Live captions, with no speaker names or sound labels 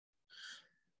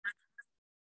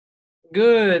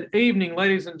Good evening,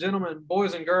 ladies and gentlemen,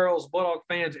 boys and girls, Bulldog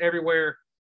fans everywhere.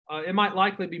 It might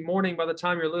likely be morning by the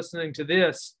time you're listening to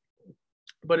this,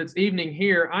 but it's evening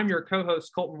here. I'm your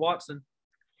co-host, Colton Watson.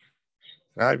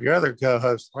 I'm your other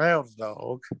co-host, Lounge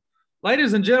Dawg.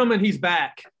 Ladies and gentlemen, he's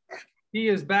back. He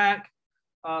is back.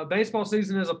 Baseball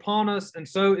season is upon us, and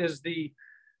so is the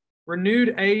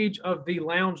renewed age of the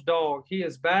Lounge Dawg. He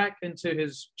is back into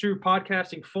his true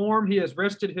podcasting form. He has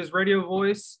rested his radio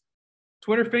voice.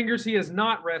 Twitter fingers, he has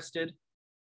not rested,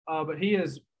 but he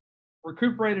is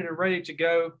recuperated and ready to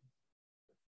go.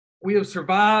 We have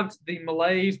survived the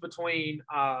malaise between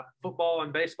football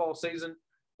and baseball season.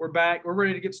 We're back. We're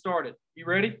ready to get started. You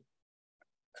ready?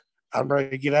 I'm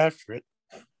ready to get after it.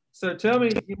 So tell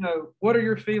me, what are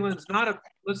your feelings?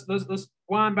 Let's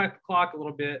wind back the clock a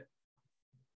little bit.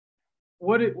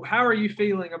 How are you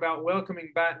feeling about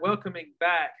welcoming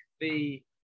back the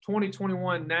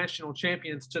 2021 national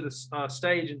champions to the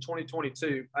stage in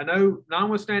 2022? I know,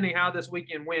 notwithstanding how this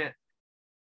weekend went,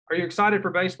 are you excited for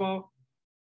baseball?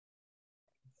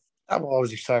 I'm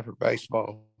always excited for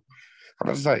baseball. I'm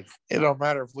going to say, it don't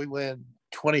matter if we win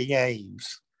 20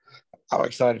 games. I'm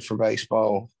excited for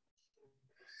baseball.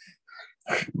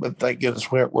 But thank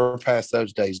goodness we're past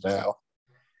those days now.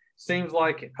 Seems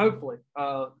like it. Hopefully.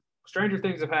 Stranger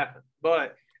things have happened.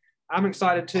 But I'm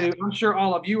excited too. I'm sure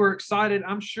all of you are excited.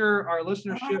 I'm sure our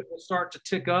listenership will start to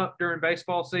tick up during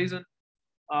baseball season,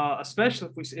 especially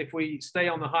if we stay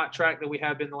on the hot track that we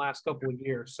have been the last couple of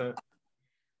years. So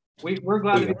we're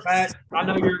glad to be back. I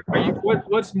know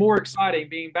what's more exciting,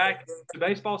 being back to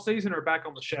baseball season or back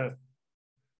on the show?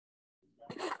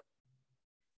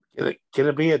 Can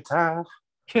it be a tie?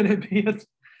 Can it be?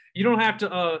 You don't have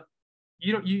to.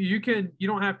 You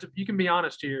don't have to. You can be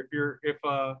honest here.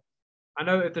 I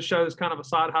know that the show is kind of a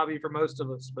side hobby for most of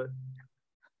us, but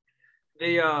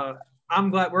I'm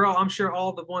glad I'm sure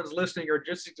all the ones listening are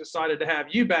just as excited to have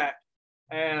you back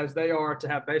as they are to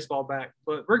have baseball back.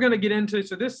 But we're going to get into,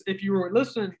 if you were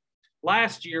listening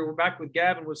last year, we're back with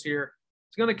Gavin was here.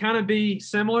 It's going to kind of be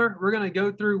similar. We're going to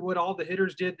go through what all the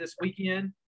hitters did this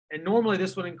weekend. And normally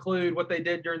this would include what they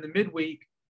did during the midweek,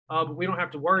 but we don't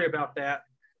have to worry about that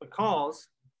because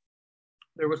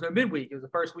there was no midweek. It was the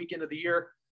first weekend of the year.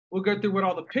 We'll go through what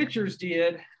all the pitchers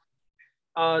did,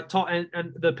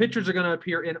 and the pitchers are going to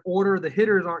appear in order. The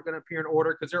hitters aren't going to appear in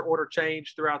order because their order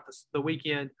changed throughout the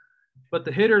weekend. But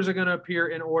the hitters are going to appear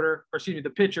in order,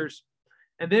 the pitchers.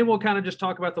 And then we'll kind of just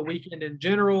talk about the weekend in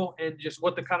general and just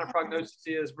what the kind of prognosis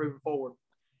is moving forward.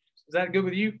 Is that good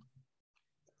with you?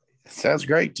 Sounds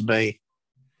great to me.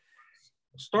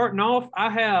 Starting off, I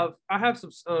have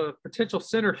some potential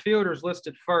center fielders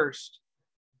listed first.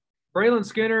 Braylon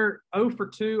Skinner, 0 for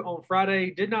 2 on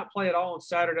Friday, did not play at all on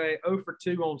Saturday, 0 for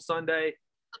 2 on Sunday.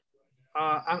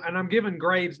 And I'm giving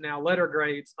grades now, letter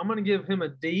grades. I'm going to give him a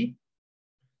D.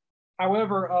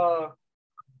 However,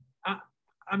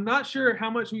 I'm not sure how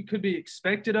much we could be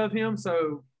expected of him,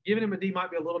 so giving him a D might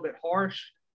be a little bit harsh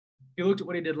if you looked at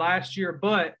what he did last year.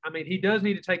 But, I mean, he does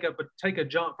need to take a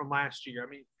jump from last year. I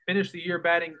mean, finished the year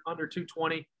batting under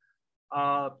 220.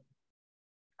 I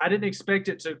didn't expect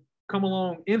it to come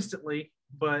along instantly,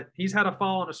 but he's had a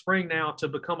fall and a spring now to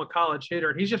become a college hitter,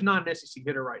 and he's just not an SEC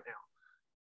hitter right now.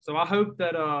 So I hope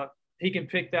that he can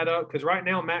pick that up because right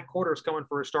now Matt Corder is coming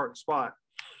for a starting spot.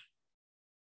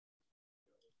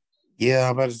 Yeah,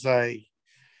 I'm about to say,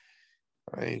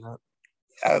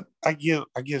 I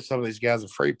give some of these guys a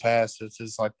free pass since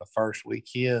it's like the first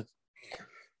weekend,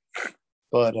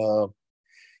 but I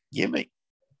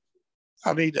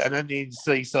need to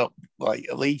see something like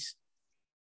at least.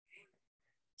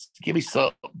 Give me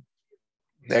some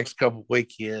next couple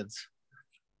weekends.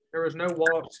 There was no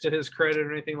walks to his credit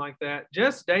or anything like that.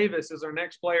 Jess Davis is our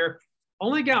next player.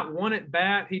 Only got one at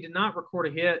bat. He did not record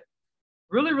a hit.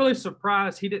 Really, really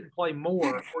surprised he didn't play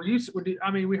more.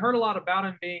 We heard a lot about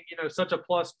him being, such a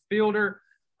plus fielder.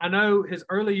 I know his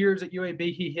early years at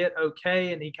UAB, he hit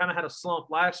okay, and he kind of had a slump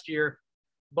last year.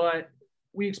 But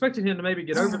we expected him to maybe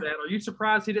get over that. Are you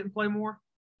surprised he didn't play more?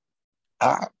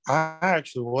 I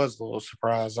actually was a little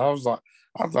surprised. I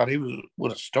thought he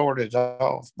would have started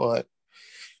off, but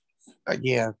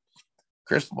again,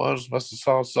 Chris Moses must have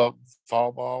saw something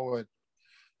fall ball and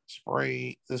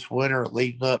spring this winter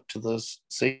leading up to the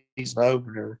season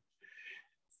opener.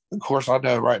 Of course, I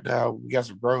know right now we got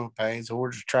some growing pains, so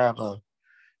we're just trying to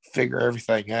figure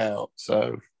everything out.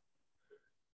 So,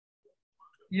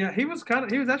 yeah, he was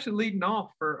actually leading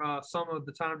off for some of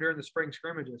the time during the spring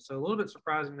scrimmages, so a little bit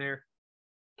surprising there.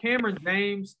 Cameron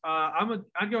James, I'd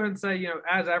go ahead and say,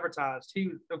 as advertised,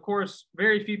 he, of course,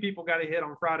 very few people got a hit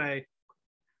on Friday,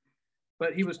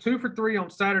 but he was 2 for 3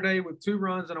 on Saturday with 2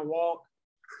 runs and a walk.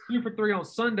 2 for 3 on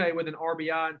Sunday with an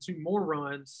RBI and 2 more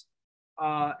runs.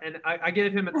 And I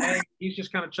gave him an A. He's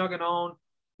just kind of chugging on.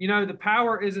 You know, the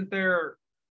power isn't there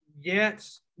yet.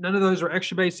 None of those are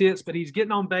extra base hits, but he's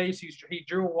getting on base. He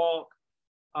drew a walk,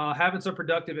 having some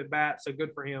productive at bat, so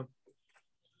good for him.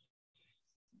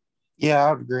 Yeah,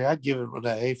 I would agree. I'd give him an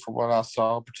A for what I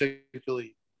saw,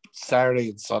 particularly Saturday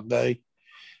and Sunday.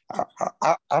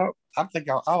 I think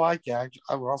I like it.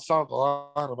 I saw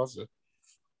the lineup.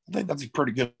 I think that's a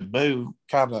pretty good move,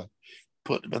 kind of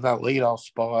putting him in that leadoff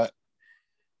spot.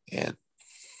 And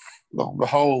lo and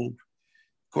behold,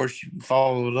 of course, you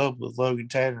follow it up with Logan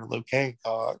Tanner and Luke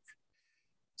Hancock.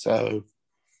 So,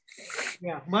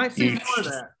 yeah, might see more of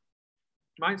that.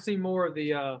 Might see more of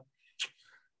the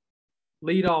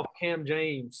leadoff Cam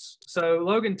James. So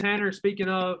Logan Tanner, speaking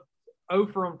of, 0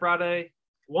 for on Friday,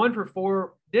 1 for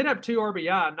 4. Did have 2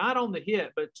 RBI, not on the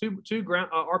hit, but two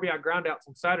RBI groundouts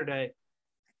on Saturday.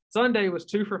 Sunday was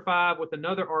 2 for 5 with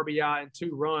another RBI and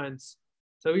 2 runs.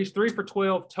 So he's 3 for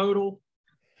 12 total,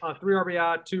 3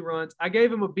 RBI, 2 runs. I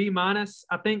gave him a B-. I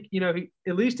think, you know, he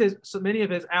at least so many of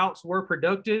his outs were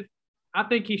productive. I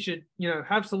think he should, you know,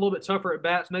 have some a little bit tougher at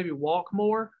bats, maybe walk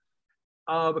more,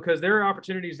 because there are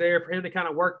opportunities there for him to kind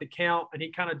of work the count, and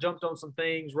he kind of jumped on some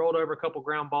things, rolled over a couple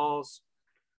ground balls.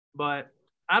 But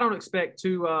I don't expect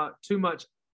too much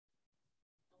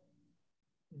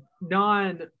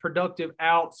non-productive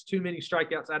outs, too many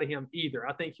strikeouts out of him either.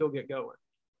 I think he'll get going.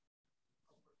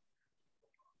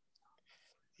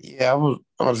 yeah, I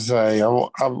would say I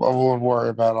wouldn't worry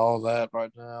about all that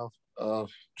right now.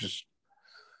 Just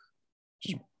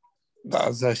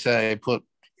as they say, put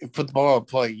the ball in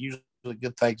play. Usually,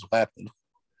 good things will happen.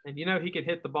 And you know he can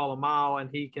hit the ball a mile, and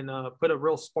he can put a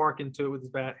real spark into it with his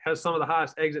bat. Has some of the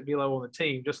highest exit velo on the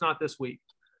team, just not this week.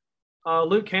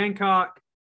 Luke Hancock,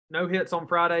 no hits on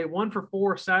Friday, 1 for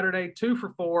 4 Saturday, 2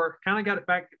 for 4. Kind of got it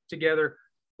back together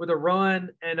with a run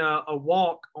and a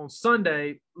walk on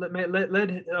Sunday.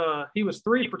 He was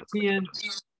 3 for 10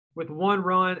 with 1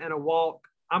 run and a walk.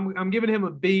 I'm giving him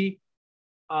a B.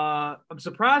 I'm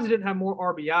surprised he didn't have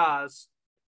more RBIs.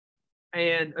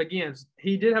 And again,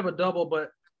 he did have a double,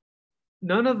 but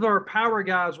none of our power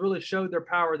guys really showed their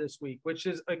power this week, which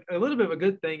is a little bit of a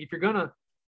good thing. If you're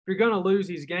gonna lose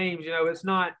these games, you know, it's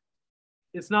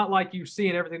not like you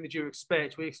seeing everything that you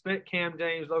expect. We expect Cam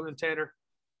James, Logan Tanner,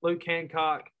 Luke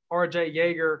Hancock, R.J.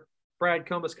 Yeager, Brad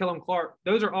Cumbas, Kellum Clark.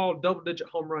 Those are all double-digit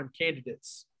home run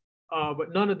candidates,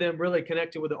 but none of them really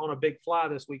connected with it on a big fly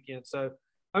this weekend. So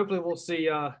hopefully we'll see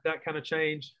that kind of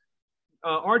change.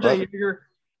 R.J. Yeager,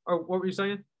 or what were you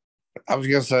saying? I was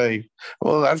gonna say,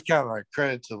 well, that's kind of a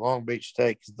credit to Long Beach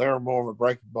State because they're more of a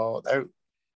breaking ball.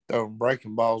 They're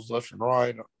breaking balls left and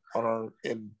right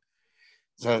and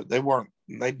so they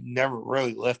never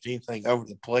really left anything over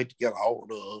the plate to get a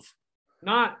hold of.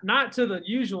 Not to the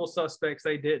usual suspects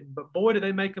they didn't, but boy, did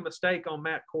they make a mistake on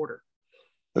Matt Corder.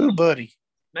 Ooh, buddy.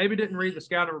 Maybe didn't read the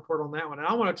scouting report on that one. And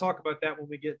I want to talk about that when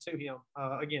we get to him.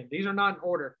 Again, these are not in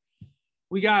order.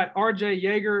 We got R.J.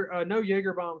 Yeager, no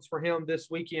Yeager bombs for him this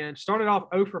weekend. Started off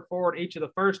 0 for 4 in each of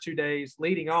the first 2 days,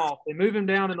 leading off. They move him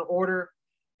down in the order.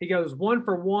 He goes 1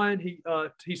 for 1.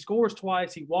 He scores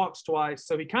twice. He walks twice.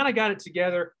 So he kind of got it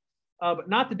together, but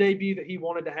not the debut that he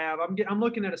wanted to have. I'm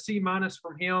looking at a C-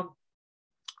 from him,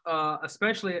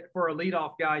 especially for a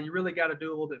leadoff guy. You really got to do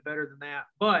a little bit better than that.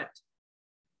 But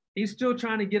he's still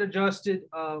trying to get adjusted.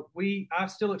 I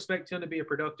still expect him to be a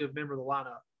productive member of the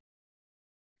lineup.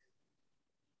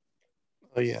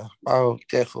 Oh yeah, oh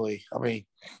definitely. I mean,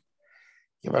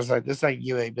 you must say this ain't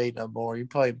UAB no more. You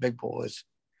play big boys,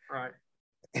 right?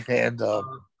 And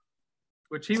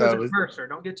which he was at Mercer.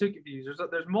 Don't get too confused.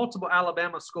 There's multiple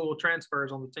Alabama school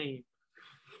transfers on the team.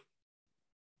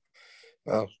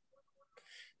 Well,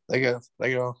 they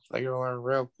gonna learn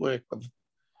real quick.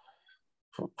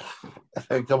 I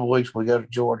think a couple of weeks we go to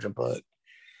Georgia, but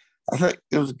I think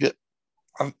it was good.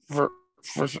 It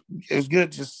was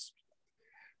good just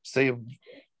see him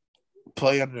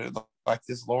play under like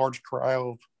this large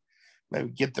crowd,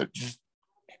 maybe get there, just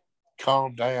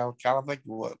calm down. Kind of think of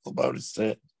what Laboda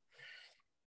said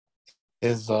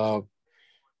is they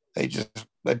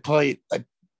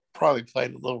probably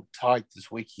played a little tight this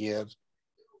weekend.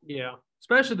 Yeah,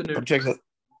 especially the new.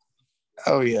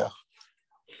 Oh yeah.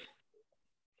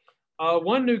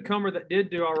 One newcomer that did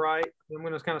do all right. I'm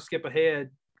going to kind of skip ahead.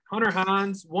 Hunter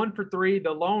Hines, 1 for 3, the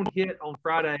lone hit on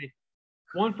Friday.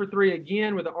 1 for 3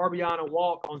 again with an RBI and a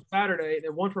walk on Saturday.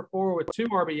 Then 1 for 4 with 2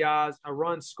 RBIs, a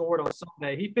run scored on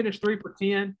Sunday. He finished 3 for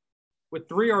 10 with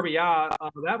 3 RBI.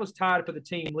 That was tied for the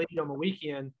team lead on the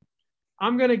weekend.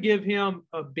 I'm going to give him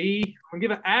a B. I'm going to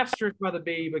give an asterisk by the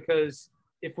B because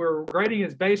if we're grading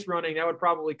his base running, that would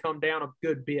probably come down a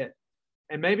good bit.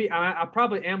 And maybe I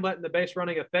probably am letting the base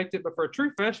running affect it, but for a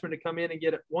true freshman to come in and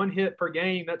get one hit per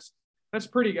game, that's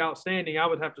pretty outstanding, I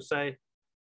would have to say.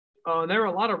 There were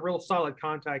a lot of real solid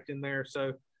contact in there,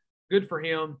 so good for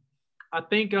him. I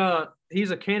think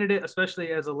he's a candidate,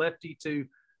 especially as a lefty, to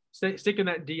stick in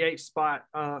that DH spot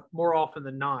more often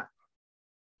than not.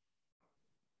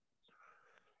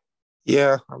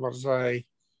 Yeah, I'm about to say.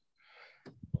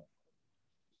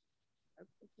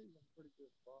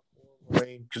 I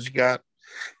mean, because you got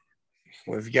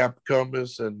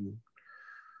Columbus and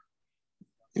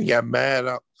you got Matt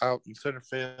out in center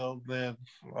field, then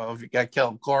if you got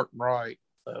Kellum Clark right,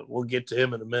 we'll get to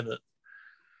him in a minute.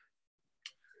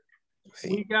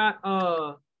 We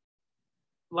got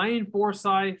Lane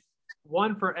Forsythe,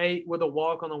 1 for 8 with a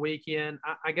walk on the weekend.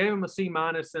 I gave him a C-,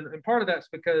 and part of that's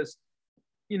because,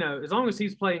 as long as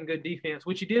he's playing good defense,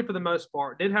 which he did for the most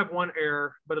part, did have one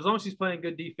error, but as long as he's playing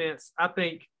good defense, I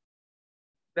think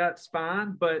that's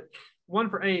fine. But 1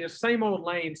 for 8 is same old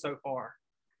Lane so far.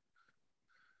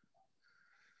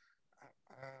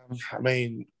 I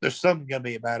mean, there's something going to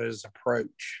be about his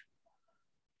approach.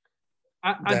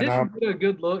 I didn't get a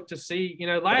good look to see,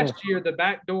 last year, the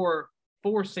backdoor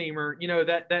four-seamer,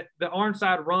 that the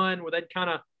onside run where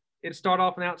it'd start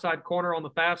off an outside corner on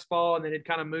the fastball and then it'd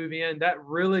kind of move in. That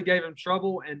really gave him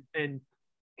trouble, and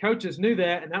coaches knew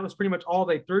that, and that was pretty much all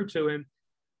they threw to him.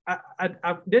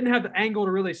 I didn't have the angle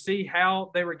to really see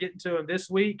how they were getting to him this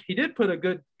week. He did put a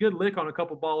good lick on a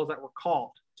couple balls that were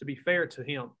caught, to be fair to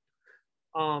him.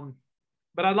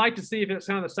 But I'd like to see if it's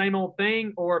kind of the same old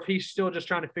thing, or if he's still just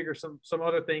trying to figure some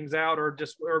other things out, or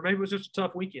maybe it was just a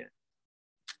tough weekend.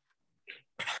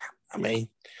 I mean,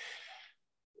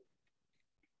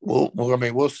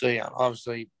 we'll see.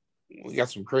 Obviously, we got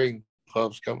some cream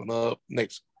pubs coming up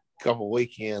next couple of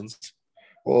weekends.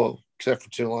 Well, except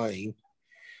for Tulane.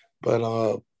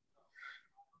 But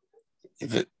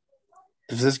if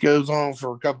this goes on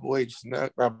for a couple of weeks,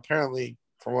 apparently,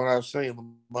 from what I've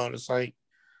seen, Lamonis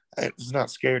is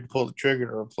not scared to pull the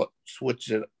trigger or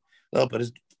switch it up.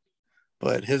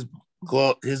 But his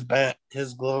glove is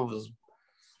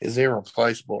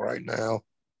irreplaceable right now.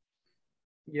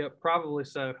 Yeah, probably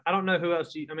so. I don't know who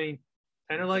else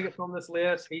Tanner Leggett's on this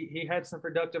list. He had some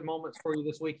productive moments for you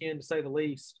this weekend, to say the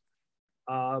least.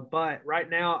 But right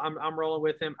now, I'm rolling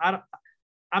with him.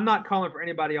 I'm not calling for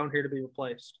anybody on here to be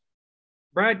replaced.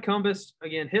 Brad Cumbus,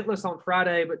 again, hitless on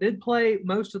Friday, but did play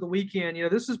most of the weekend.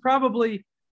 This is probably,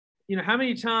 how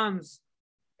many times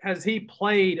has he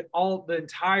played the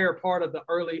entire part of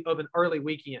an early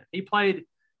weekend? He played.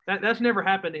 That's never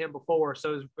happened to him before.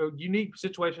 So it's a unique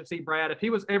situation to see Brad. If he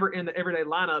was ever in the everyday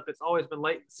lineup, it's always been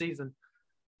late in the season.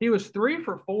 He was 3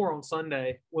 for 4 on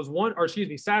Saturday, was 1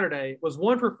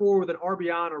 for 4 with an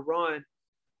RBI and a run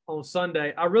on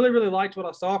Sunday. I really, really liked what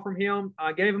I saw from him.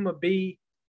 I gave him a B.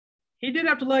 He did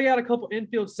have to lay out a couple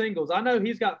infield singles. I know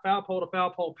he's got foul pole to foul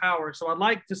pole power, so I'd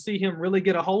like to see him really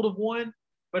get a hold of one,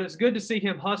 but it's good to see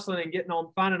him hustling and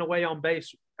finding a way on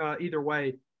base either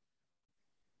way.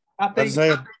 I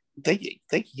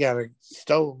think he got a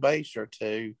stolen base or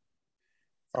two.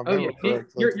 Oh, yeah.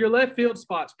 Your left field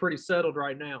spot's pretty settled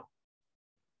right now.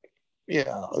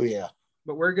 Yeah. Oh, yeah.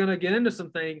 But we're going to get into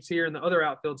some things here in the other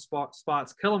outfield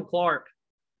spots. Kellum Clark,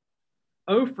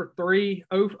 0 for 3,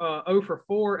 0 for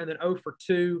 4, and then 0 for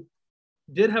 2.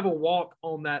 Did have a walk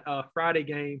on that Friday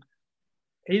game.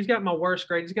 He's got my worst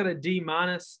grade. He's got a D-.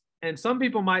 And some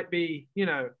people might be,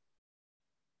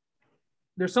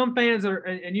 there's some fans that are,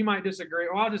 and you might disagree.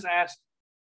 Or I'll just ask,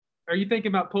 are you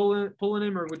thinking about pulling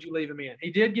him, or would you leave him in?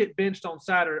 He did get benched on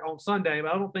Sunday,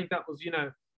 but I don't think that was,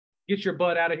 get your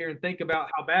butt out of here and think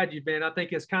about how bad you've been. I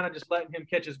think it's kind of just letting him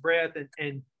catch his breath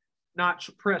and not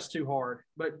press too hard.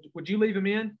 But would you leave him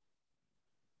in?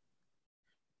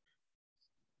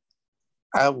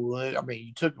 I would. I mean,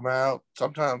 you took him out.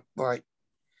 Sometimes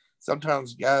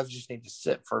guys just need to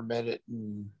sit for a minute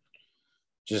and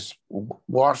just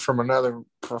watch from another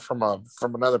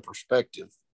perspective.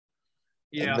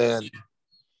 Yeah. And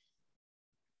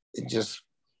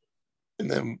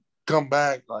then come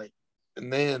back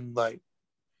and then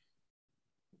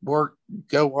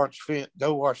go watch film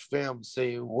and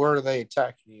see where are they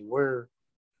attacking you, where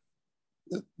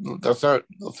they're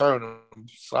throwing them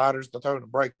sliders, they're throwing them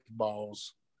breaking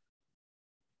balls.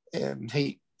 And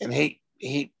he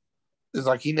is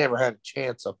like he never had a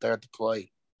chance up there at the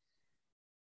plate.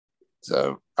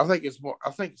 So I think it's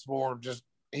more just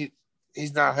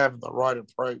he's not having the right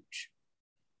approach.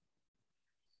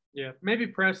 Yeah, maybe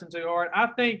pressing too hard. I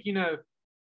think, kind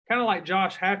of like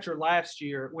Josh Hatcher last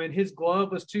year when his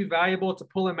glove was too valuable to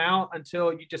pull him out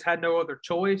until you just had no other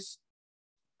choice.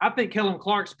 I think Kellum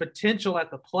Clark's potential at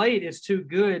the plate is too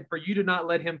good for you to not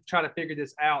let him try to figure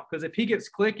this out. Because if he gets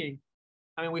clicking,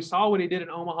 I mean, we saw what he did in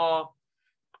Omaha.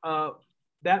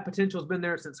 That potential has been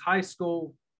there since high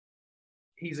school.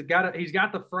 He's got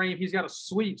the frame. He's got a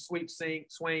sweet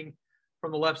swing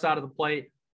from the left side of the plate.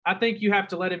 I think you have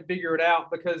to let him figure it out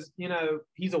because,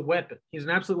 he's a weapon. He's an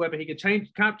absolute weapon. He could change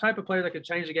kind of type of player that could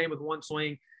change the game with one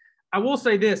swing. I will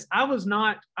say this.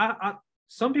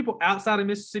 Some people outside of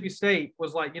Mississippi State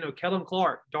was like, Kellum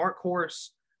Clark, dark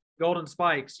horse, golden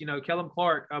spikes. Kellum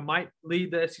Clark might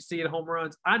lead the SEC in home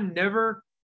runs. I never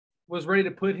was ready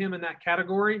to put him in that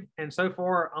category. And so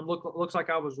far, looks like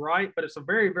I was right. But it's a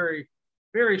very, very,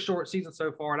 very short season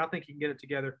so far, and I think he can get it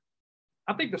together.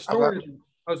 I think the story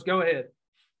 – go ahead.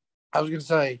 I was going to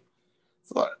say,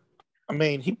 I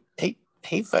mean,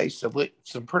 he faced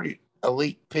some pretty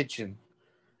elite pitching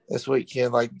this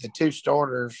weekend, like the two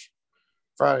starters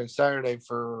Friday and Saturday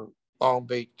for Long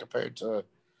Beach compared to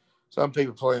some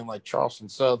people playing like Charleston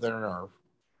Southern or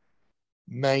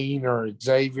Maine or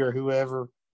Xavier, whoever.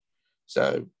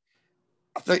 So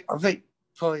I think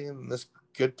playing this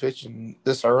good pitching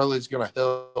this early is going to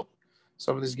help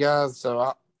some of these guys.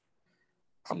 So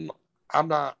I'm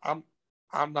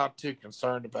not too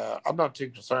concerned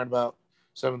about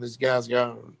some of these guys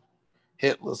going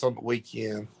hitless on the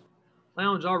weekend.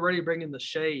 Lounge already bringing the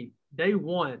shade. Day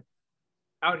one,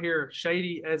 out here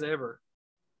shady as ever.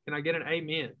 Can I get an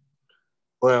amen?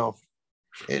 Well,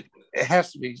 it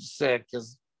has to be said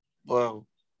because,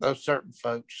 those certain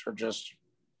folks are just.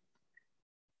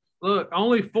 Look,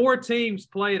 only 4 teams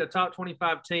played a top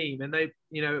 25 team, and they,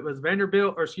 it was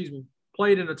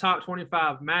played in a top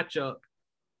 25 matchup.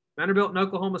 Vanderbilt and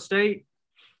Oklahoma State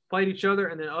played each other,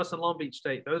 and then us and Long Beach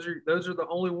State. Those are the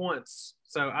only ones.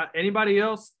 So anybody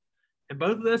else, and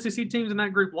both of the SEC teams in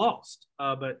that group lost.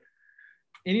 But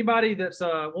anybody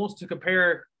that wants to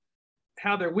compare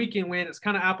how their weekend went, it's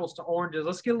kind of apples to oranges.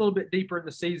 Let's get a little bit deeper in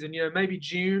the season. Maybe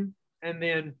June, and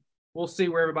then we'll see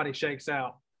where everybody shakes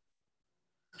out.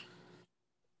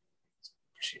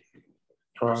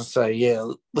 I want to say,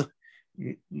 yeah.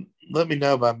 Let me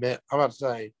know by mid. I'm about to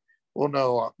say we'll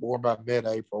know a lot more by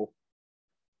mid-April.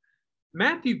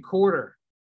 Matthew Corder,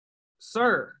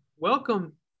 sir,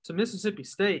 welcome to Mississippi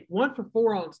State. 1 for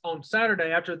 4 on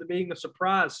Saturday after being a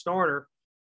surprise starter.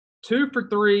 2 for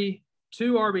 3,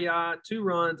 2 RBI, 2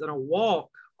 runs, and a walk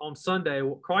on Sunday.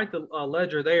 Quite the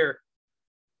ledger there.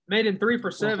 Made him 3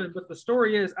 for 7. But the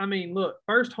story is, look,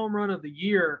 first home run of the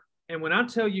year. And when I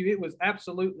tell you it was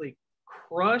absolutely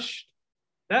crushed,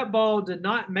 that ball did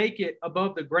not make it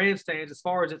above the grandstands as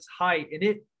far as its height. And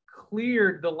it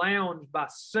cleared the lounge by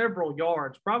several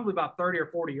yards, probably about 30 or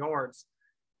 40 yards.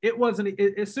 It wasn't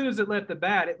 – as soon as it left the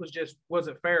bat, it was just, was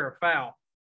it fair or foul?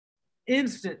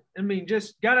 Instant.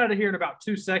 Just got out of here in about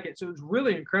 2 seconds. It was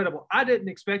really incredible. I didn't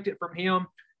expect it from him.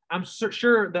 I'm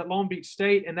sure that Long Beach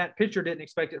State and that pitcher didn't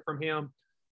expect it from him.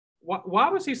 Why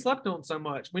was he slept on so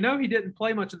much? We know he didn't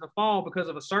play much in the fall because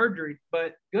of a surgery,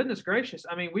 but goodness gracious.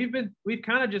 We've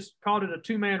kind of just called it a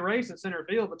 2-man race in center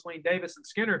field between Davis and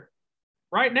Skinner.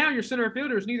 Right now, your center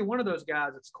fielder is neither one of those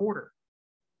guys. It's Corder.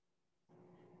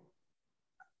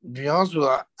 To be honest with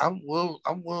you,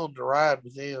 I'm willing to ride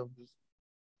with him.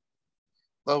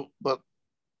 But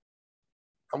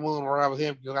I'm willing to ride with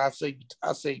him because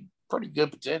I see pretty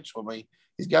good potential.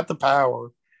 He's got the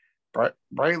power.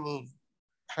 Braylon,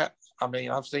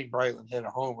 I've seen Braylon hit a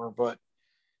homer, but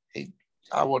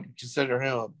I wouldn't consider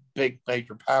him a big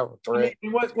major power threat.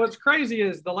 What's crazy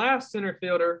is the last center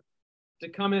fielder to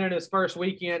come in his first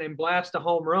weekend and blast a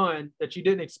home run that you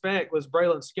didn't expect was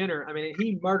Braylon Skinner.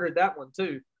 He murdered that one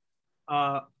too.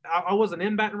 I wasn't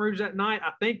in Baton Rouge that night.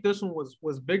 I think this one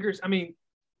was bigger.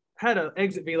 Had an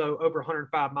exit velo over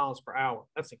 105 miles per hour.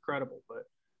 That's incredible. But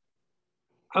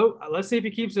let's see if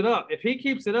he keeps it up. If he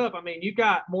keeps it up, you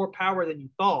got more power than you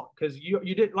thought because you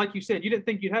did, like you said, you didn't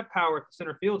think you'd have power at the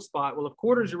center field spot. Well, if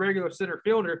Corder's your regular center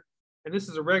fielder, and this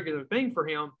is a regular thing for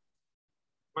him,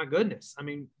 my goodness.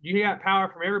 You got power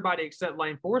from everybody except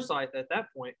Lane Forsythe at that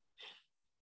point.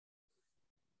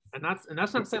 And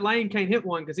that's not to say Lane can't hit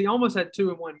one because he almost had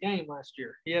 2 in one game last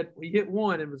year. He hit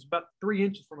one and was about 3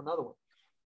 inches from another one.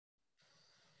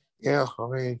 Yeah,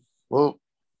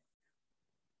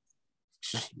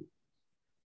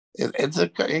 it's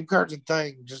an encouraging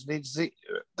thing. Just need to see.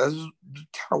 That's kind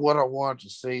of what I want to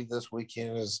see this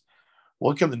weekend is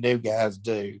what can the new guys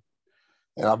do.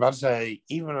 And I'm about to say,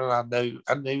 even though I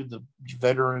knew the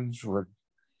veterans would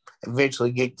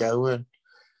eventually get going,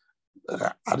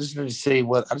 I just need to see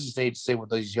what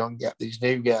these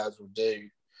new guys will do.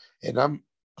 And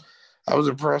I was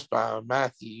impressed by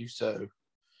Matthew, so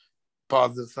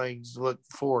positive things to look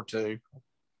forward to.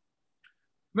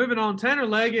 Moving on, Tanner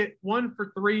Leggett, 1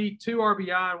 for 3, 2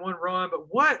 RBI and 1 run. But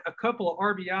what a couple of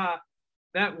RBI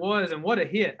that was, and what a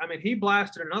hit. I mean, he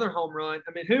blasted another home run.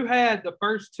 I mean, who had the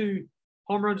first 2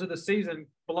 home runs of the season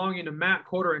belonging to Matt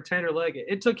Corder and Tanner Leggett?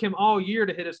 It took him all year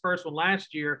to hit his first one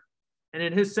last year. And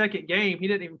in his second game, he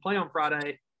didn't even play on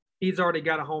Friday. He's already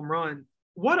got a home run.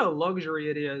 What a luxury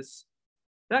it is.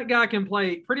 That guy can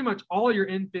play pretty much all your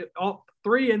infield, all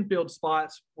 3 infield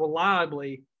spots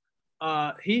reliably.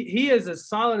 He is as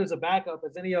solid as a backup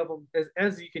as any of them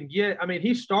as you can get. I mean,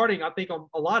 he's starting, I think, on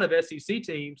a lot of SEC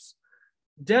teams,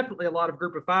 definitely a lot of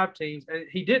Group of 5 teams. And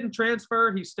he didn't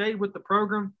transfer; he stayed with the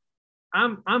program.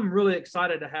 I'm really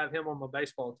excited to have him on my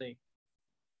baseball team.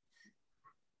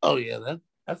 Oh yeah,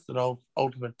 that's an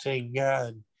ultimate team guy.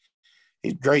 And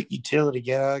he's a great utility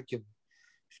guy. If you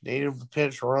need him to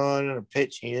pinch run and a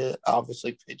pitch hit,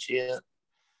 obviously pitch hit,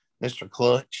 Mr.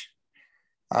 Clutch.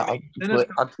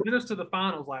 Sent us to the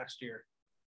finals last year.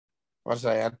 I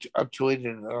tweeted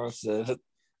and I said,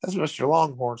 that's Mr.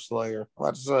 Longhorn Slayer. I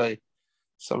like to say,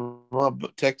 some of my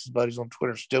Texas buddies on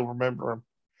Twitter still remember him.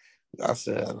 I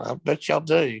said, I bet y'all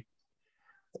do.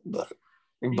 But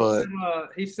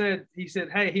he said,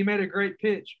 hey, he made a great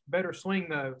pitch. Better swing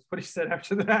though. That's what he said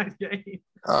after that game.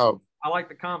 Oh, I like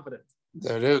the confidence.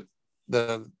 Just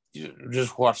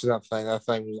watch that thing. That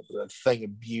thing was a thing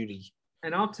of beauty.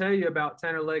 And I'll tell you about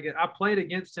Tanner Leggett. I played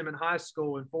against him in high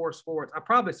school in 4 sports. I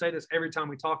probably say this every time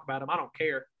we talk about him. I don't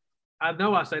care. I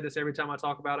know I say this every time I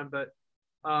talk about him, but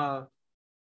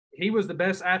he was the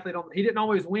best athlete on. He didn't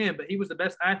always win, but he was the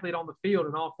best athlete on the field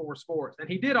in all 4 sports, and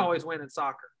he did always win in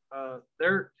soccer.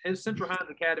 His Central Hines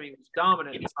Academy was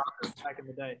dominant in soccer back in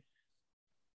the day.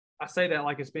 I say that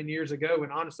like it's been years ago,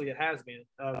 and honestly, it has been.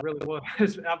 Really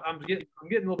was. I'm getting a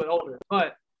little bit older,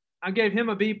 but I gave him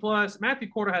a B+.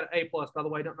 Matthew Corder had an A+, by the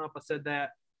way. Don't know if I said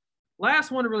that. Last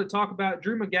one to really talk about,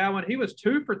 Drew McGowan. He was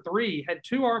 2 for 3, had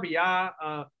 2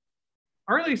 RBI.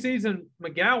 Early season,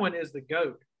 McGowan is the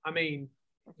GOAT. I mean,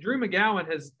 Drew McGowan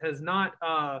has not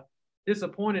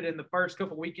disappointed in the first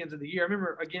couple weekends of the year. I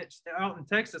remember out in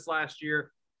Texas last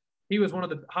year, he was one of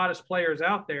the hottest players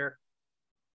out there.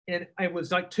 And it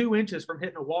was like 2 inches from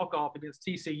hitting a walk-off against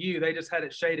TCU. They just had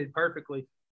it shaded perfectly.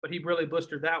 But he really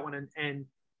blistered that one and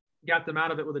got them out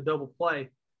of it with a double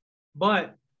play.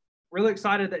 But really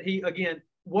excited that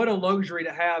what a luxury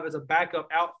to have as a backup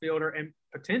outfielder and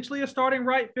potentially a starting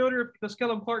right fielder if the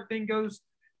Skellum Clark thing goes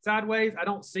sideways. I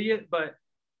don't see it, but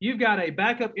you've got a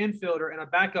backup infielder and a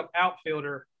backup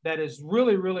outfielder that is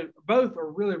really, really, both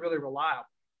are really, really reliable.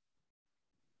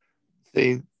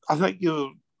 See, I think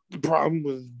the problem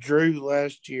with Drew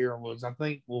last year was, I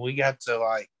think when we got to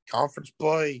like conference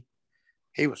play,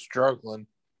 he was struggling.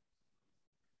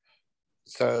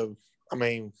 So, I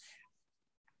mean,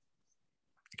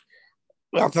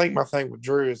 I think my thing with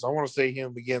Drew is I want to see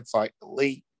him against like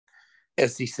elite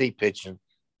SEC pitching.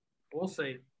 We'll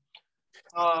see.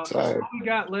 All we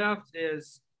got left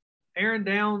is Aaron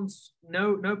Downs,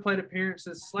 no plate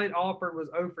appearances. Slate Alford was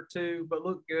 0 for 2, but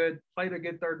looked good. Played a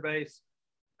good third base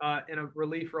in a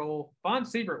relief role. Vaughn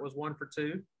Siebert was 1 for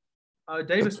 2.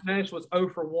 Davis Mesh was 0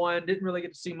 for 1. Didn't really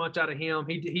get to see much out of him.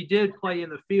 He did play in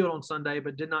the field on Sunday,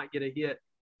 but did not get a hit,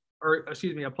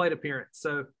 a plate appearance.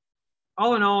 So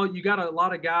all in all, you got a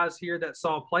lot of guys here that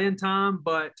saw playing time,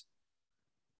 but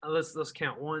let's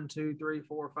count 1, 2, 3,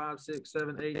 4, 5, 6,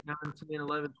 7, 8, 9, 10,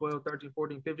 11, 12, 13,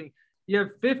 14, 15. You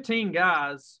have 15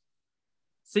 guys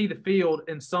see the field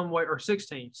in some way, or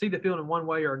 16 see the field in one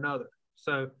way or another.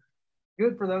 So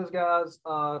good for those guys.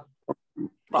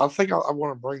 I think I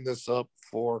want to bring this up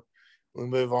before we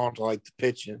move on to like the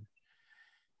pitching.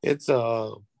 It's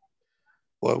what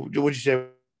would you say?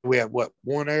 We had 1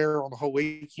 error on the whole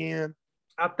weekend?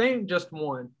 I think just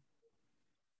 1. It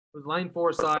was Lane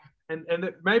Forsythe,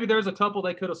 and maybe there's a couple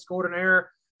they could have scored an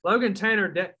error. Logan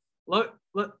Tanner. Let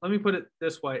me put it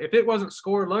this way: if it wasn't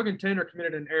scored, Logan Tanner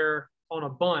committed an error on a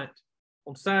bunt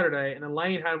on Saturday, and then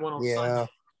Lane had one on Sunday.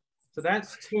 So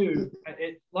that's 2.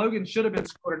 Logan should have been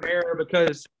scored an error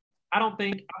because I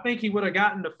think he would have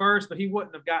gotten to first, but he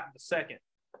wouldn't have gotten to second.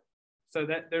 So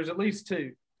that there's at least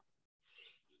 2.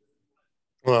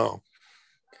 Well,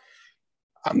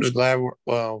 I'm just glad.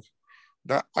 I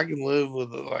can live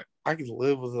with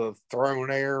a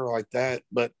thrown error like that,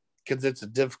 but because it's a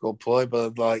difficult play.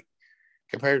 But like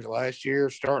compared to last year,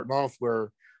 starting off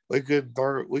where we could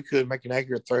make an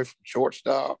accurate throw from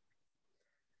shortstop.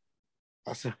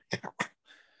 I think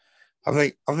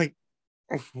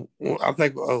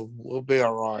we'll be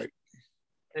all right.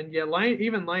 And yeah, Lane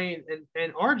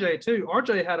and RJ too.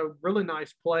 RJ had a really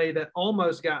nice play that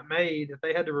almost got made that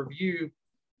they had to review,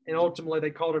 and ultimately they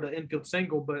called it an infield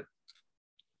single. But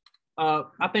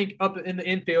I think up in the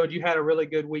infield, you had a really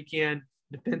good weekend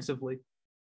defensively.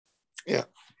 Yeah.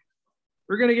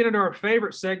 We're going to get into our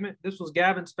favorite segment. This was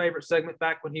Gavin's favorite segment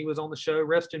back when he was on the show.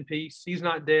 Rest in peace. He's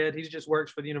not dead. He just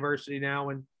works for the university now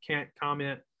and can't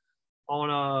comment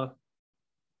on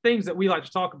things that we like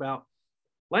to talk about.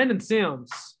 Landon Sims,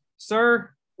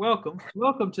 sir, welcome.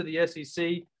 Welcome to the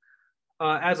SEC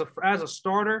as a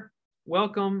starter.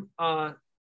 Welcome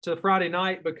to Friday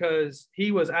night because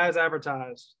he was as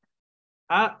advertised.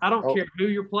 I don't care who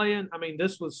you're playing. I mean,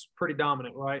 this was pretty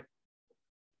dominant, right?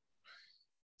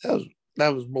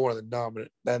 That was more than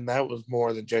dominant. Then that was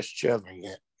more than just shoving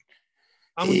it.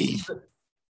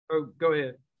 Go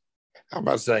ahead. I'm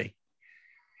about to say,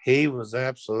 he was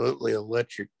absolutely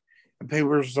electric. And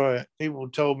people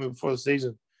told me before the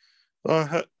season,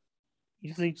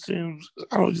 you think Sims?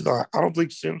 I don't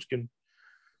think Sims can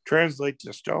translate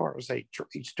to star. I say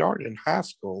he started in high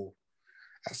school.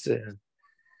 I said,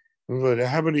 but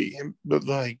how many? But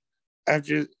like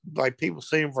after like people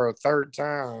see him for a third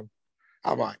time,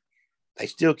 I'm like, they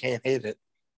still can't hit it.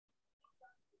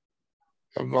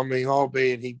 I mean,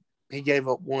 albeit he gave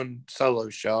up one solo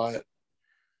shot,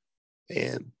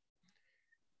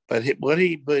 but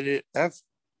that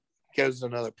goes to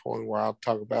another point where I'll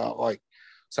talk about like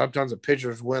sometimes a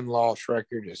pitcher's win-loss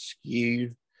record is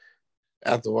skewed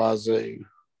at the wazoo.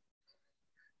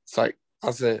 It's like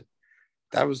I said,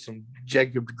 that was some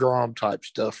Jacob DeGrom type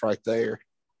stuff right there.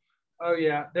 Oh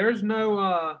yeah, there's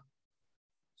no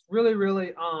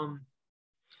really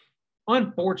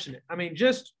unfortunate. I mean,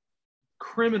 just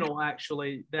criminal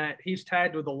actually that he's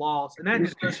tagged with a loss, and that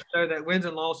just goes to show that wins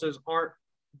and losses aren't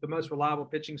the most reliable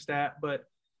pitching stat. But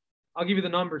I'll give you the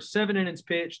numbers: 7 innings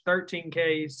pitched, 13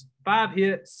 Ks, 5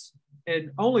 hits,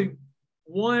 and only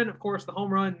one, of course, the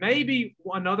home run. Maybe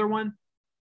another one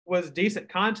was decent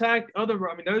contact.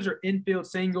 Those are infield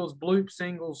singles, bloop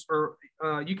singles, or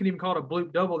you can even call it a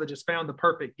bloop double that just found the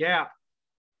perfect gap.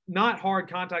 Not hard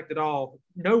contact at all.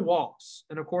 No walks.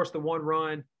 And, of course, the one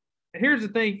run. And here's the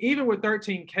thing. Even with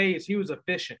 13 Ks, he was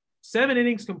efficient. 7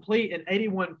 innings complete and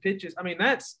 81 pitches. I mean,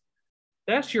 that's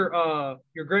your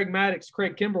Greg Maddux,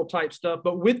 Craig Kimbrell type stuff,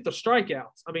 but with the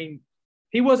strikeouts. I mean,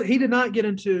 he did not get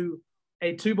into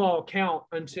a 2-ball count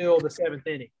until the 7th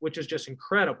inning, which is just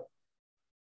incredible.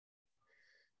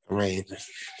 I mean,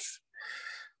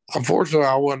 unfortunately,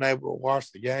 I wasn't able to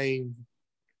watch the game,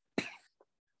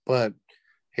 but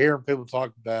hearing people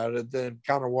talk about it, then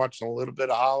kind of watching a little bit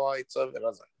of highlights of it,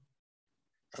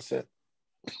 I said,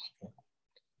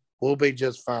 we'll be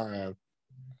just fine.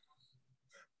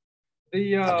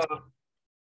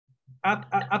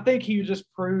 I think he just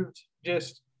proved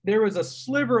there was a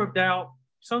sliver of doubt.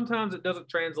 Sometimes it doesn't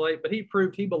translate, but he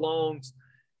proved he belongs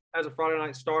as a Friday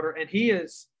night starter, and he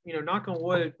is, knock on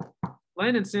wood,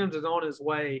 Landon Sims is on his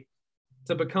way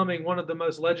to becoming one of the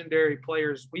most legendary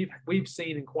players we've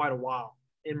seen in quite a while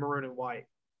in maroon and white.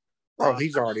 Oh,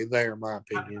 he's already there, in my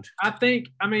opinion. I think,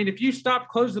 if you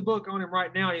close the book on him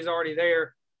right now, he's already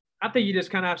there. I think he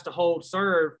just kind of has to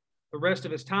serve the rest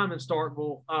of his time in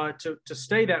Starkville to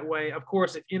stay that way. Of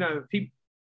course, if he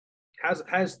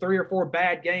has 3 or 4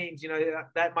 bad games,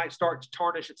 that might start to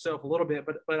tarnish itself a little bit,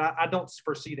 but I don't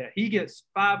foresee that. He gets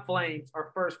 5 flames,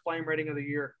 our first flame rating of the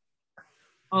year.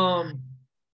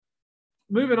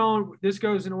 Moving on, this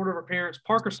goes in order of appearance.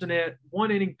 Parker Stinnett, 1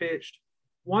 inning pitched,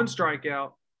 1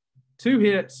 strikeout, 2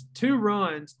 hits, 2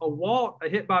 runs, a walk, a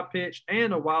hit by pitch,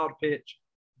 and a wild pitch.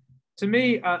 To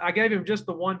me, I gave him just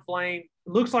the 1 flame.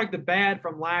 It looks like the bad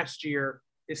from last year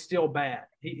is still bad.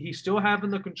 He's still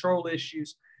having the control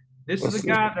issues. This is a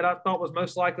guy that I thought was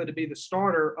most likely to be the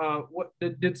starter.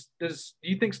 Do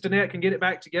you think Stinnett can get it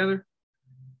back together?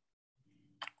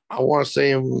 I want to see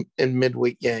him in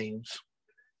midweek games.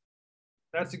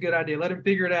 That's a good idea. Let him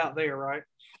figure it out there, right?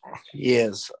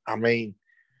 Yes, I mean,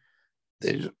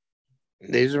 these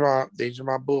are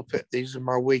my bullpen. These are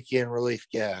my weekend relief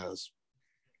guys: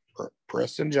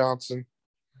 Preston Johnson,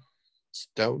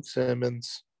 Stone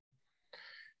Simmons.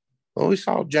 Well, we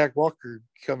saw Jack Walker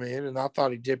come in, and I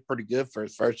thought he did pretty good for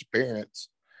his first appearance.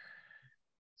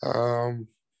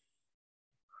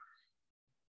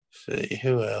 See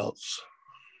who else.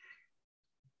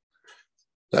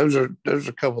 Those are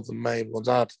a couple of the main ones.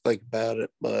 I have to think about it,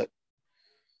 but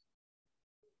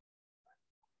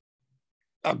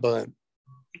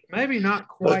maybe not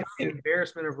quite the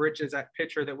embarrassment of riches at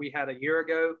pitcher that we had a year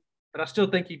ago, but I still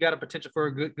think you've got a potential for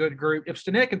a good group. If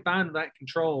Stinnett can find that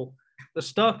control, the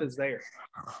stuff is there.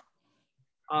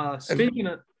 Speaking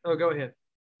of, go ahead.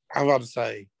 I'm about to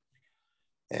say,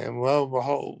 and we'll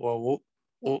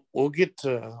get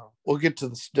to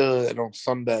the stud on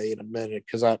Sunday in a minute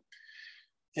because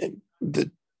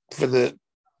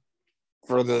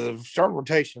for the start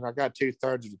rotation, I got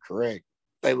 2/3 of it correct.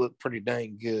 They look pretty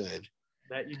dang good.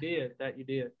 That you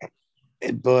did.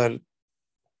 But,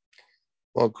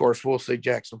 well, of course, we'll see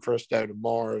Jackson Fristow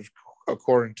tomorrow,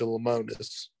 according to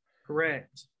Lamonis.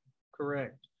 Correct.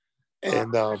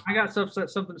 And I got something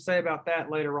to say about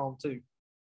that later on too.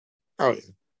 Oh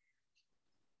yeah,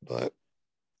 but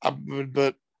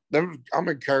I'm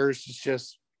encouraged. It's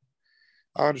just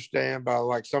I understand by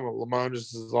like some of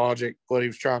Lamonis' logic what he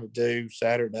was trying to do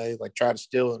Saturday, like try to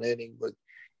steal an inning with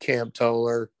Cam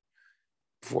Toller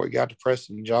before he got to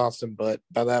Preston Johnson. But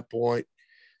by that point,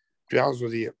 to be honest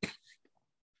with you,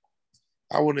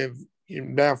 I wouldn't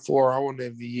have down 4. I wouldn't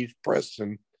have used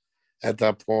Preston at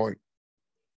that point.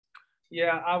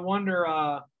 Yeah, I wonder,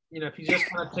 if he's just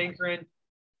kind of tinkering.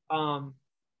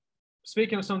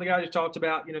 Speaking of some of the guys you talked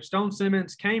about, Stone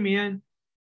Simmons came in,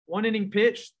 1 inning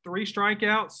pitch, 3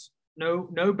 strikeouts,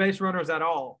 no base runners at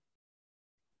all.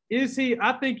 Is he?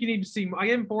 I think you need to see. I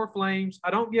give him 4 flames.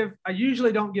 I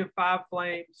usually don't give 5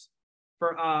 flames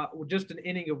for just an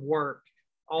inning of work.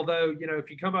 Although, if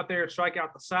you come out there and strike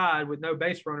out the side with no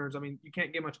base runners, I mean, you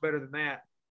can't get much better than that.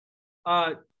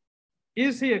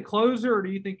 Is he a closer, or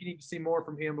do you think you need to see more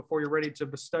from him before you're ready to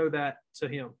bestow that to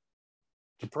him?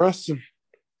 To Preston.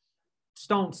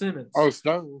 Stone Simmons. Oh,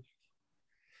 Stone.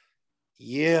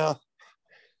 Yeah.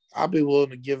 I'd be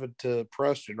willing to give it to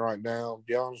Preston right now, to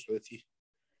be honest with you.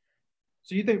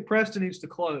 So you think Preston needs to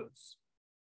close?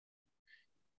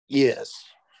 Yes.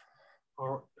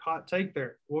 Or hot take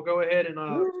there. We'll go ahead and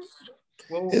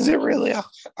is it really a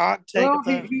hot take? Well,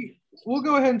 we'll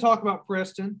go ahead and talk about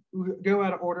Preston. We'll go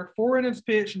out of order. 4 innings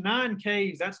pitched, 9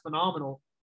 Ks. That's phenomenal.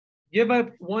 Give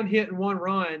up 1 hit and 1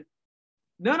 run.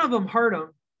 None of them hurt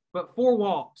him, but 4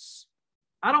 walks.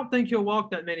 I don't think he'll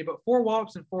walk that many, but 4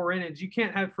 walks in 4 innings, you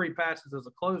can't have free passes as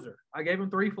a closer. I gave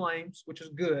him 3 flames, which is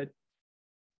good.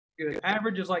 Good.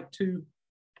 Average is like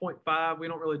 2.5. We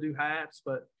don't really do hats,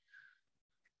 but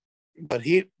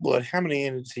how many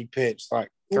innings he pitched?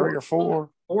 Like 3 or 4?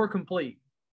 4 complete.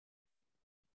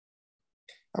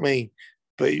 I mean,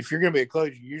 but if you're going to be a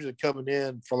closer, you're usually coming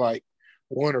in for like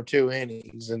 1 or 2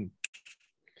 innings. And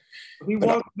he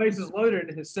walked the bases loaded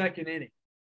in his 2nd inning.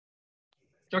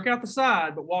 Struck out the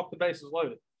side, but walked the bases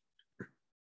loaded.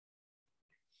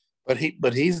 But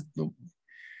he's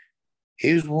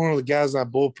one of the guys in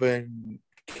that bullpen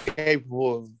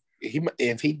capable of.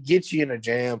 If he gets you in a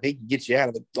jam, he can get you out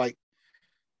of it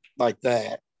like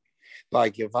that.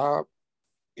 Like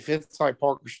if it's like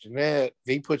Parker Stinnett, if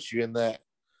he puts you in that,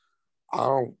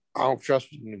 I don't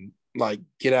trust him to like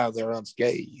get out of there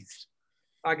unscathed.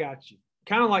 I got you.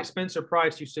 Kind of like Spencer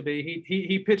Price used to be.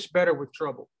 He pitched better with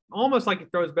trouble, almost like he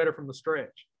throws better from the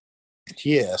stretch.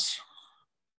 Yes.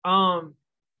 We're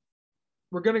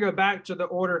going to go back to the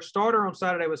order. Starter on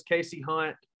Saturday was Casey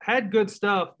Hunt. Had good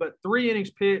stuff, but 3 innings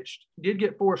pitched, did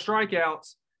get 4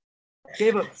 strikeouts,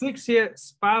 gave up 6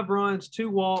 hits, 5 runs, 2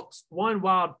 walks, 1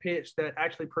 wild pitch that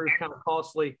actually proved kind of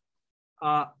costly.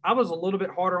 I was a little bit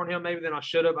harder on him maybe than I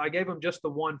should have. I gave him just the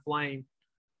 1 flame.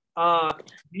 Do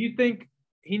you think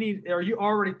are you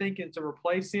already thinking to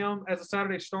replace him as a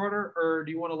Saturday starter, or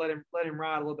do you want to let him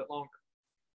ride a little bit longer?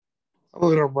 I'll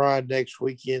let him ride next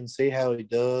weekend, see how he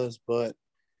does. But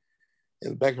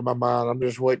in the back of my mind, I'm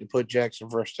just waiting to put Jackson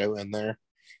Fristow in there.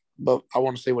 But I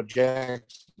want to see what Jackson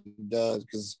does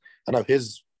because I know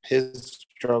his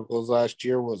struggles last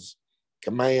year was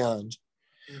command.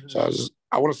 Mm-hmm. So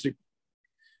I want to see.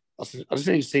 I just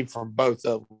need to see from both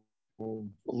of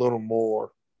them a little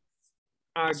more.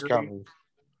 I agree.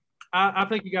 I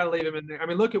think you got to leave him in there. I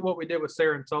mean, look at what we did with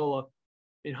Sarantola. I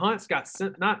mean, Hunt's got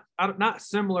not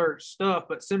similar stuff,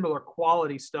 but similar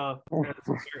quality stuff as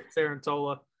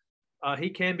Sarantola. He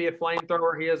can be a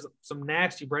flamethrower. He has some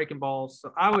nasty breaking balls.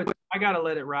 So I got to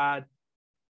let it ride.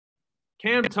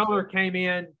 Cam Toller came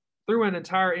in, threw an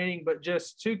entire inning, but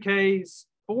just 2 Ks,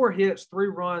 4 hits, 3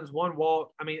 runs, 1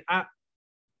 walk. I mean,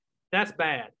 that's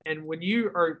bad. And when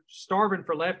you are starving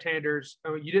for left-handers,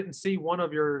 I mean, you didn't see one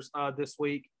of yours this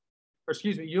week. Or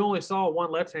excuse me, you only saw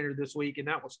 1 left-hander this week, and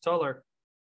that was Toller.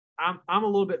 I'm a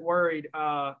little bit worried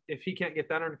if he can't get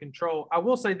that under control. I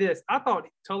will say this. I thought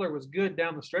Toller was good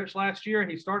down the stretch last year.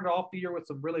 He started off the year with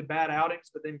some really bad outings,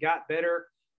 but then got better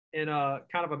in a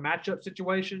kind of a matchup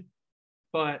situation.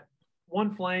 But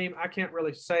 1 flame, I can't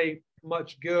really say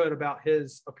much good about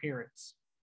his appearance.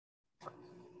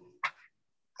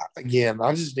 Again,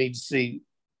 I just need to see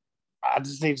a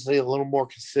little more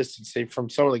consistency from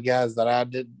some of the guys that I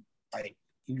didn't like.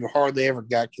 You hardly ever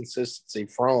got consistency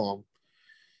from.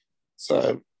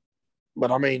 So, but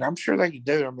I mean, I'm sure they can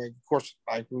do it. I mean, of course,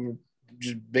 like we were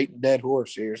just beating dead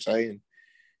horse here, saying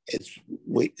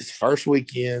it's first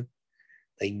weekend.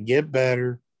 They can get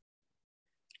better.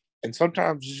 And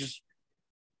sometimes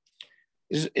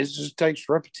it just takes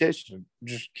repetition.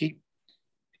 Just keep,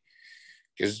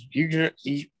 because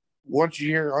once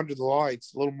you're under the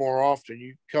lights a little more often,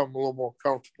 you become a little more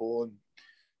comfortable, and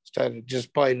instead of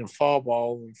just playing a fall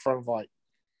ball in front of like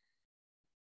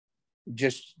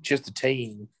just the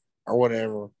team or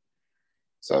whatever.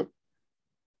 So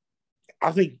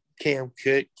I think Cam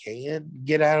Cook can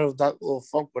get out of that little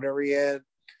funk, whatever he had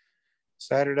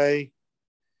Saturday.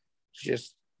 He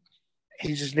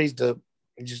just needs a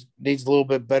little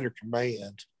bit better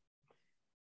command.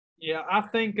 Yeah, I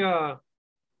think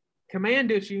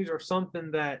command issues are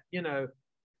something that,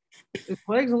 it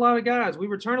plagues a lot of guys. We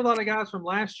returned a lot of guys from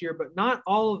last year, but not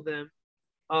all of them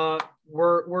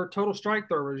were total strike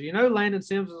throwers. Landon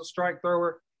Sims is a strike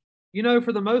thrower.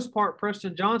 For the most part,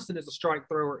 Preston Johnson is a strike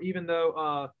thrower, even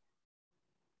though,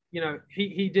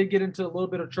 he did get into a little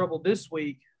bit of trouble this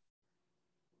week.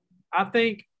 I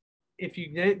think if you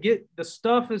get the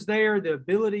stuff is there, the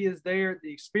ability is there,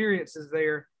 the experience is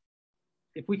there.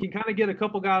 If we can kind of get a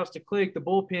couple guys to click, the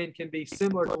bullpen can be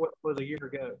similar to what it was a year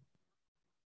ago.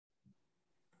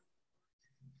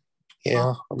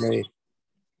 Yeah, I mean,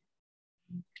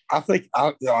 I think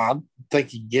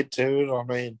you get to it. I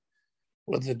mean,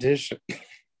 with the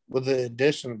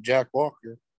addition of Jack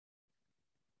Walker.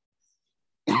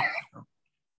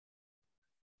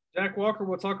 Jack Walker,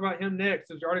 we'll talk about him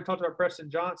next. As we already talked about Preston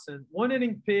Johnson. 1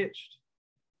 inning pitched.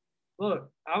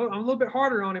 Look, I'm a little bit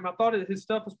harder on him. I thought his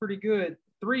stuff was pretty good.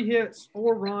 3 hits,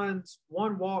 4 runs,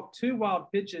 1 walk, 2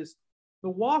 wild pitches. The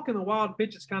walk and the wild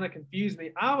pitches kind of confused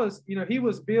me. He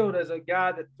was billed as a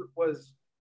guy that was,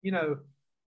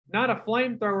 not a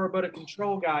flamethrower, but a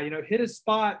control guy. Hit his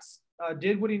spots,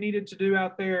 did what he needed to do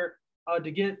out there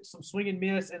to get some swing and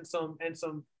miss and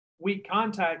some weak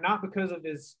contact, not because of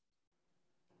his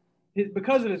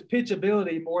pitch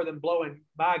ability more than blowing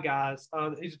by guys.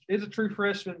 He's a true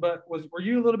freshman, but were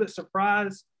you a little bit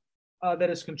surprised that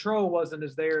his control wasn't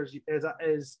as there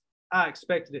as I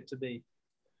expected it to be?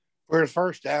 For his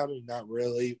first outing, not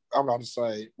really. I'm about to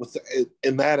say,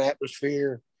 in that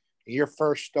atmosphere, your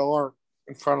first start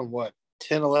in front of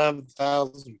 10,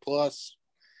 11,000 plus.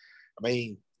 I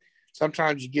mean,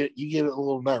 sometimes you get a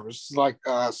little nervous. It's like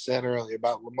I said earlier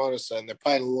about Lamona saying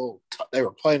they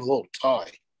were playing a little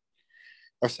tight.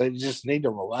 I said you just need to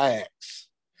relax,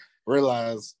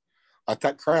 realize like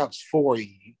that crowd's for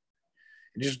you.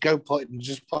 And just go play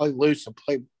loose and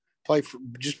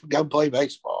just go play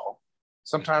baseball.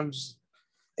 Sometimes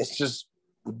it's just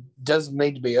doesn't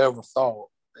need to be overthought.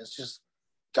 It's just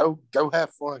go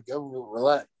have fun, go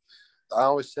relax.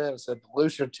 I said the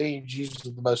looser team's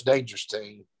usually the most dangerous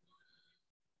team.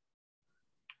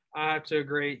 I have to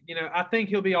agree. I think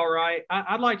he'll be all right.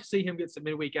 I'd like to see him get some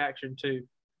midweek action too.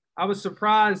 I was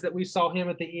surprised that we saw him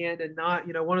at the end and not,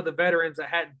 one of the veterans that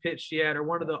hadn't pitched yet or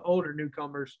one of the older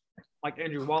newcomers like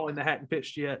Andrew Walling that hadn't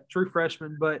pitched yet, true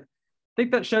freshman. But I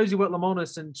think that shows you what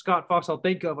Lamonis and Scott Fox will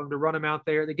think of him to run him out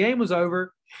there. The game was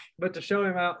over, but to show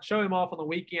him off on the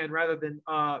weekend rather than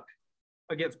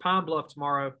against Pine Bluff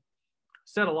tomorrow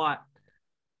said a lot.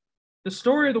 The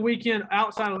story of the weekend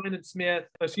outside of Landon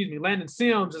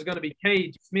Sims is going to be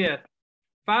Cade Smith.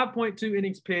 5.2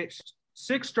 innings pitched,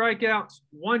 6 strikeouts,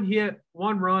 1 hit,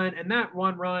 1 run, and that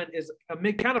 1 run is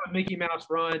kind of a Mickey Mouse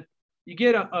run. You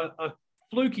get a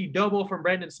fluky double from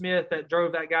Brandon Smith that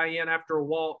drove that guy in after a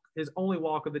walk, his only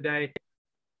walk of the day.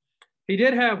 He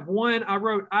did have one. I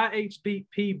wrote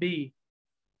IHBPB.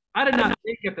 I did not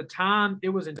think at the time it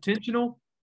was intentional,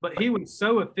 but he was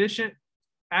so efficient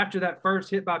after that first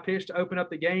hit by pitch to open up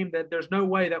the game that there's no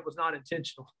way that was not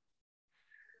intentional.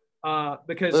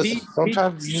 Because he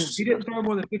didn't throw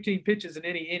more than 15 pitches in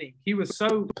any inning. He was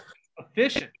so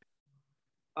efficient.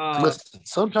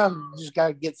 Sometimes you just got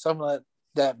to get some of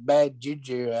that bad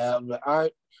juju out. But all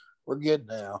right, we're good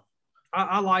now.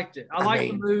 I liked it. I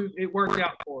liked the move. It worked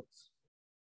out for us.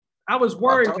 I was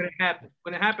worried when it happened.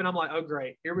 When it happened, I'm like, oh,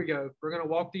 great. Here we go. We're going to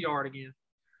walk the yard again.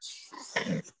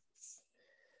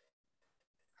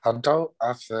 I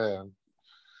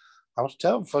was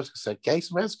telling folks, I said, K.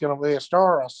 Smith's going to be a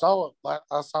star. I saw it.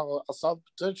 I saw the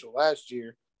potential last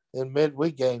year in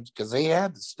midweek games because he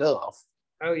had the stuff.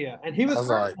 Oh, yeah. And he was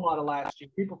hurt a lot of last year.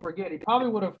 People forget. He probably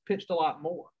would have pitched a lot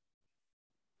more.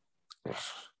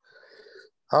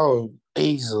 Oh,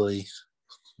 easily.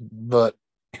 But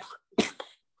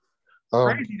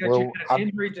crazy that you had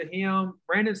injury to him.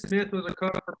 Brandon Smith was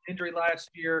recovered from injury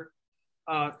last year.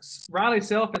 Riley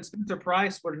Self and Spencer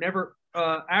Price were never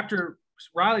after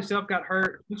Riley Self got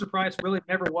hurt. Spencer Price really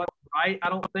never was right, I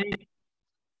don't think.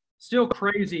 Still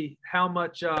crazy how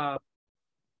much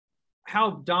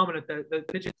how dominant the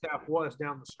pitching staff was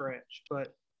down the stretch.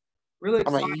 But really I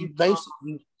exciting.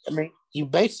 mean, you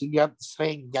basically got the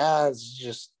same guys,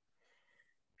 just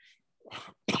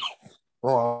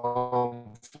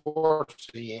unfortunately,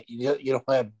 you don't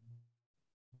have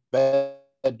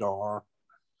Bednar.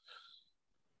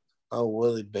 Oh,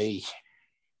 Willie B.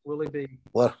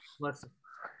 What?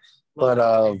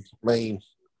 I mean,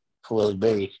 Willie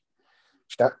B.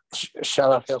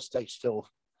 Shout out Hill State still.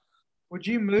 Would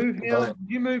you move him? Would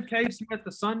you move Cade Smith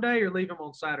to Sunday or leave him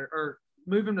on Saturday? Or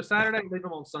move him to Saturday and leave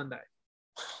him on Sunday?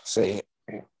 See,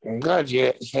 I'm glad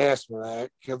you asked me that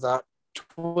because I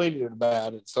tweeted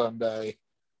about it Sunday.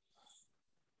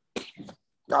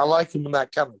 I like him in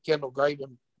that kind of Kendall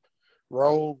Graven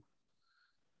role,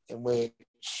 in which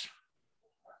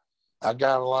I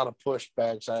got a lot of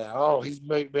pushback saying, "Oh, he's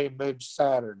being moved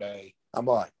Saturday." I'm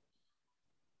like,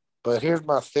 but here's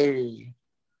my theory: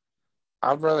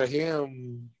 I'd rather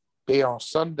him be on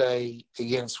Sunday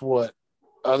against what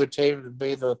other team would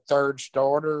be the third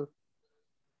starter,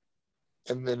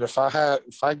 and then if I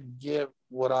can get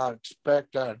what I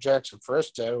expect out of Jackson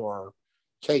Fristow or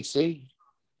KC,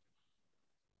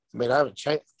 I mean, I have a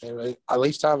chance. At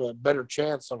least I have a better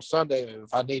chance on Sunday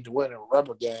if I need to win a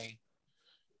rubber game.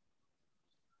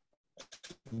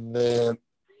 And then,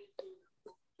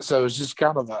 so it's just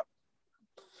kind of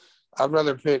I'd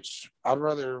rather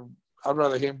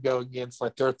him go against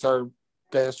like their third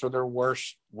best or their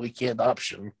worst weekend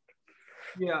option.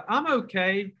 Yeah, I'm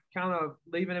okay kind of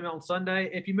leaving him on Sunday.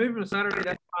 If you move him to Saturday,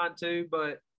 that's fine too,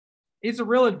 but it's a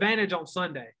real advantage on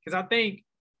Sunday because I think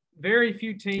very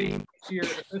few teams here,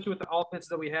 especially with the offense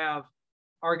that we have,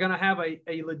 are going to have a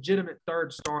legitimate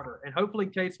third starter. And hopefully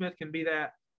Cade Smith can be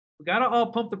that. We got to all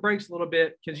pump the brakes a little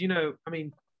bit because,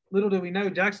 little do we know,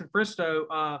 Jackson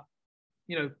Fristow,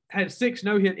 had 6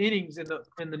 no-hit innings in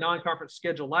the non-conference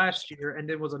schedule last year and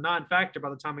then was a non-factor by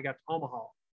the time he got to Omaha.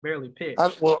 Barely pitched.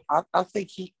 I think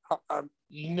he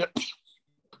you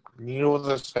know what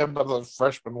they say about the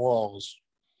freshman walls.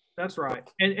 That's right.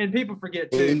 And people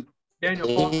forget, too, Daniel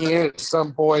Faulkner. At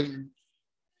some point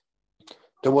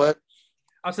 – the what?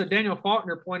 I said Daniel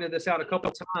Faulkner pointed this out a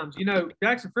couple of times.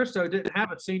 Jackson Fristow didn't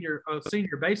have a senior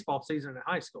baseball season in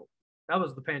high school. That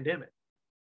was the pandemic.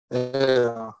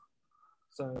 Yeah.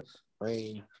 So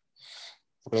I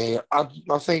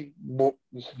think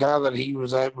now that he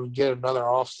was able to get another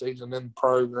offseason in the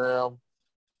program,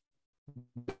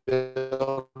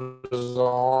 build his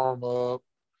arm up,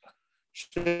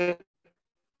 shouldn't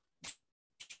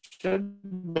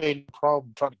be a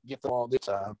problem trying to get them all this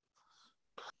time.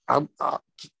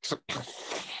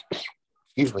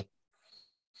 Excuse me.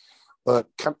 But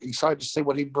I'm excited to see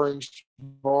what he brings to the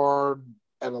board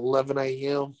at 11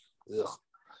 a.m. Ugh.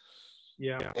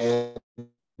 Yeah. And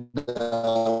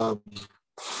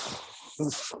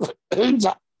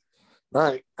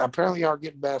right. Apparently are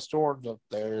getting bad storms up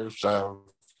there. So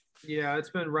yeah,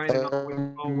 it's been raining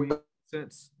all week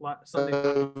since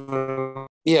Sunday night.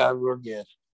 Yeah, we're good.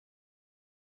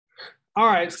 All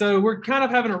right, so we're kind of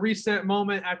having a reset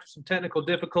moment after some technical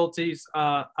difficulties.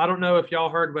 I don't know if y'all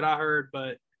heard what I heard,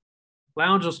 but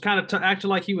Lounge was kind of acting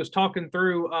like he was talking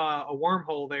through a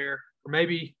wormhole there, or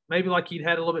maybe like he'd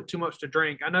had a little bit too much to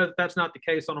drink. I know that's not the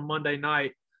case on a Monday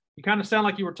night. You kind of sound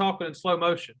like you were talking in slow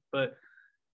motion, but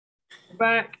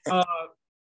back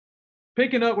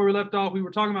picking up where we left off, we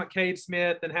were talking about Cade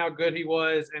Smith and how good he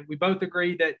was, and we both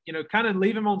agreed that, kind of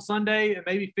leave him on Sunday and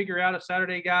maybe figure out a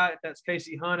Saturday guy. If that's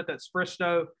Casey Hunt, if that's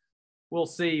Fristow, we'll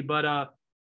see. But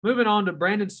moving on to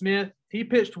Brandon Smith, he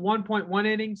pitched 1.1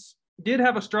 innings, did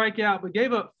have a strikeout, but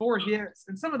gave up 4 hits,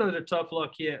 and some of those are tough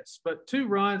luck hits, but 2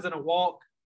 runs and a walk.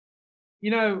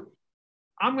 I'm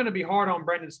going to be hard on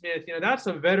Brandon Smith. That's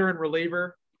a veteran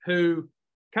reliever who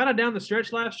kind of down the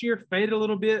stretch last year faded a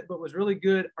little bit, but was really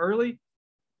good early.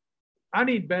 I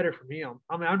need better from him.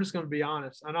 I'm just going to be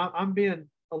honest. And I'm being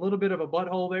a little bit of a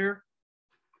butthole there,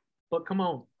 but come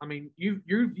on.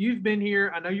 You've been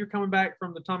here. I know you're coming back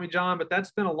from the Tommy John, but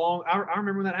that's been a long. I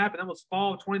remember when that happened. That was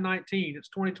fall of 2019. It's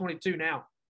 2022 now.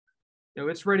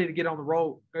 It's ready to get on the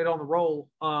roll,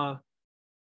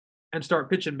 and start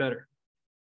pitching better.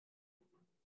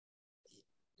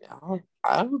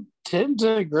 I would tend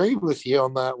to agree with you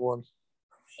on that one.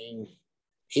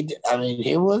 He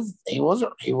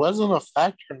wasn't a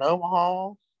factor in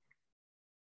Omaha.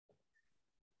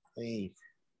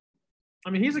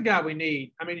 He's a guy we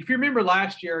need. If you remember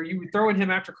last year, you were throwing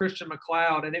him after Christian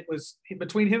McLeod, and it was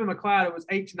between him and McLeod, it was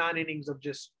 8 to 9 innings of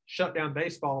just shut down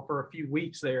baseball for a few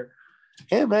weeks there.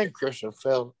 Him and Christian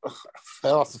fell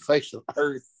off the face of the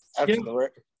earth after the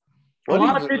record. A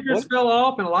lot of pitchers fell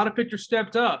off and a lot of pitchers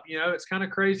stepped up. It's kind of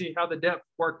crazy how the depth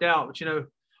worked out. But,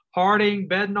 Harding,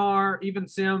 Bednar, even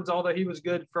Sims, although he was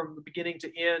good from the beginning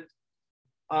to end.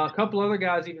 A couple other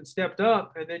guys even stepped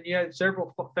up, and then you had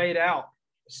several fade out.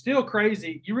 Still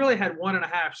crazy. You really had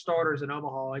 1.5 starters in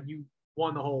Omaha, and you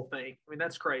won the whole thing. I mean,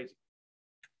 that's crazy.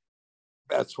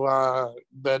 That's why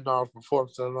Bednar's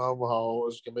performance in Omaha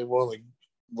is going to be one of the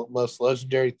most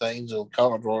legendary things in the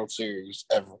College World Series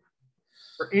ever.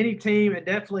 For any team, and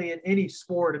definitely in any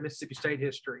sport in Mississippi State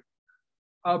history.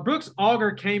 Brooks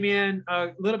Auger came in a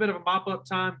little bit of a mop-up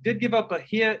time, did give up a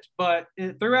hit, but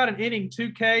throughout an inning,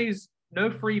 2 Ks, no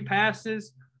free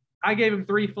passes. I gave him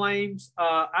 3 flames.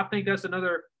 I think that's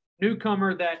another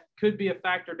newcomer that could be a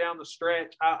factor down the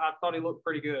stretch. I thought he looked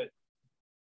pretty good.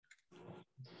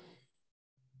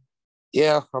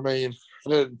 Yeah, I mean,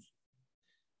 I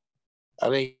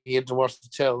didn't get to watch the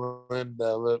tail end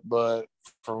of it, but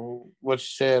from what you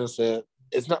said,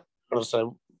 it's not going to say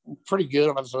pretty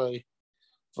good, I'd say,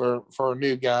 for a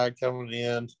new guy coming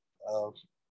in.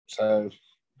 So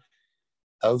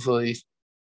hopefully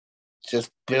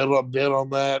just build on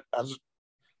that.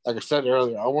 Like I said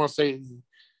earlier, I want to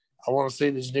see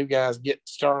these new guys get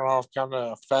started off kind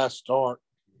of a fast start,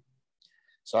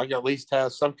 so I can at least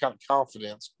have some kind of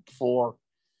confidence before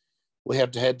we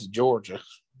have to head to Georgia.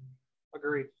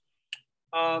 Agreed.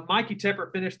 Mikey Tepper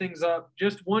finished things up.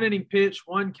 Just 1 inning pitch,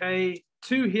 1 K,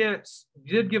 2 hits.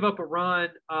 Did give up a run.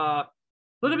 A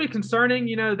little bit concerning.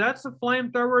 You know, that's a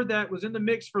flamethrower that was in the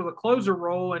mix for the closer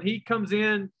role, and he comes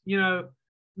in. You know,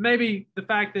 maybe the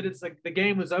fact that it's like the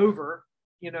game was over.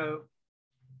 You know,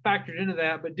 factored into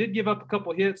that, but did give up a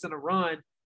couple hits and a run.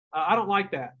 I don't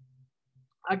like that.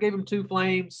 I gave him 2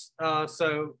 flames.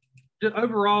 So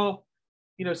overall,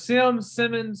 you know,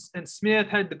 Simmons, and Smith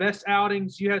had the best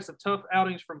outings. You had some tough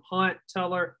outings from Hunt,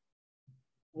 Teller,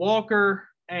 Walker,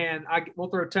 and we'll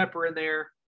throw Tepper in there,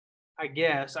 I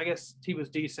guess. I guess he was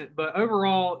decent. But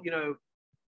overall, you know,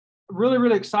 really,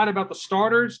 really excited about the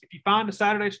starters. If you find a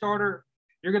Saturday starter,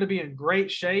 you're going to be in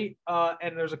great shape.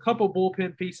 And there's a couple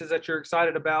bullpen pieces that you're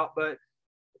excited about, but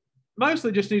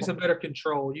mostly just need some better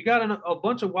control. You got a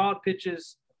bunch of wild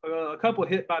pitches, a couple of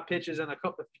hit by pitches, and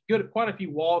quite a few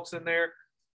walks in there.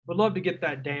 Would love to get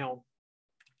that down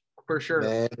for sure.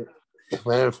 Man,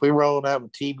 if we roll it out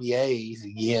with TBAs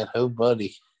again, oh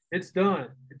buddy, it's done.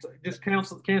 It's just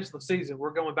cancel the season. We're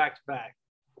going back to back.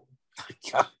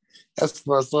 God, that's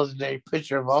the most legendary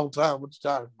pitcher of all time. What you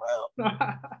talking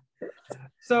about?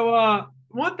 So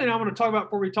one thing I want to talk about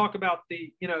before we talk about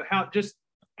the, you know, how just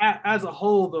as a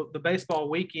whole the baseball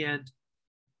weekend,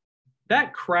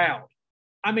 that crowd.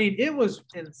 I mean, it was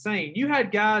insane. You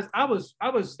had guys. I was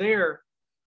there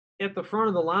at the front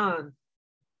of the line,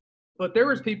 but there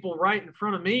was people right in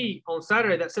front of me on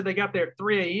Saturday that said they got there at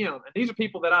 3 a.m. And these are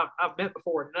people that I've met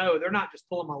before. No, they're not just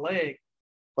pulling my leg.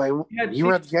 Wait, you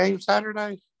were at the game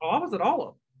Saturday? Oh, I was at all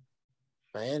of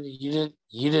them. Man, you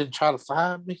didn't try to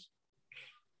find me?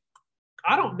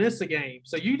 I don't miss a game,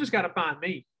 so you just got to find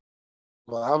me.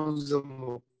 Well, I was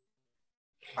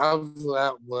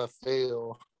out in left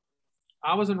field.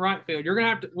 I was in right field. You're gonna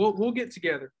have to. We'll get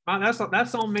together.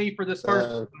 That's on me for this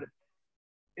Thursday.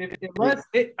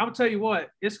 I'll tell you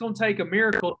what, it's gonna take a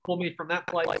miracle to pull me from that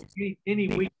place any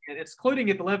weekend. It's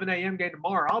including at the 11 a.m. game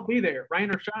tomorrow. I'll be there,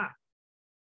 rain or shine.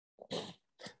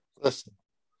 Listen,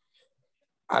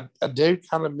 I do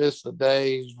kind of miss the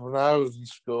days when I was in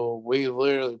school. We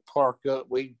literally park up.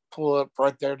 We pull up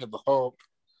right there to the hump,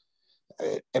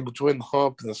 and between the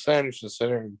hump and the Sanderson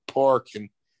Center, and park and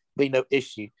be no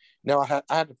issue. Now I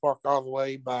had to park all the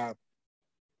way by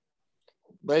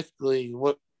basically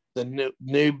what the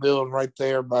new building right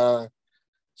there by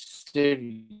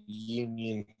City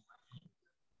Union.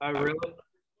 Oh, really?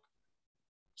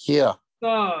 Yeah.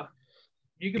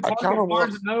 You can park at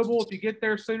Barnes & Noble if you get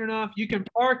there soon enough. You can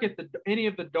park at any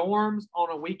of the dorms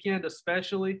on a weekend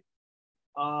especially.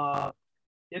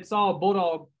 It's all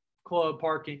Bulldog Club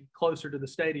parking closer to the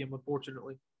stadium,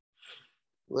 unfortunately.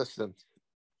 Listen,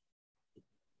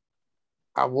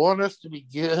 I want us to be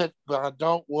good, but I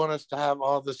don't want us to have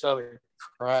all this other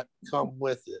crap come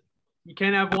with it. You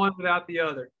can't have one without the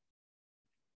other.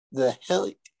 The hell?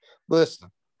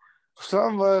 Listen,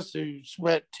 some of us who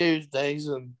spent Tuesdays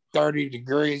in 30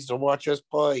 degrees to watch us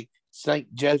play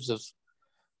St. Joseph's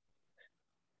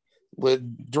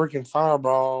with drinking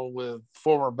Fireball with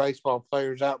former baseball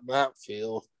players out in the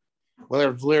outfield, well,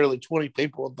 there's literally 20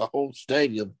 people in the whole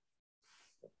stadium.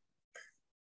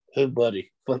 Hey,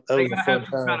 buddy. They gotta have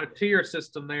some kind of tier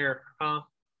system there, huh?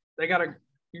 They gotta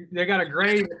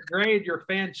grade your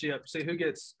fanship, see who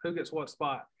gets what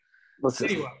spot. Listen,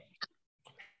 anyway,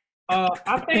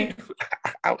 I think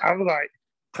I'm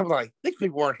like, these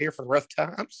people weren't here for the rough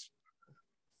times.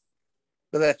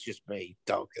 but that's just me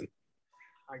talking.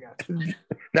 I got you.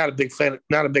 Not a big fan.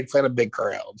 Not a big fan of big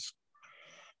crowds.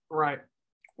 Right.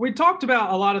 We talked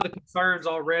about a lot of the concerns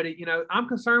already. You know, I'm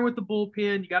concerned with the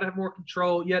bullpen. You got to have more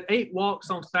control. You had 8 walks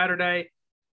on Saturday,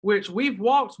 which we've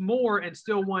walked more and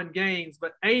still won games,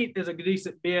 but 8 is a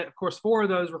decent bit. Of course, 4 of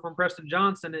those were from Preston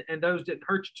Johnson, and those didn't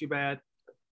hurt you too bad.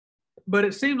 But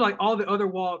it seemed like all the other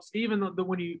walks, even the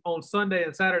when you on Sunday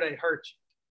and Saturday, hurt you.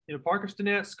 You know, Parker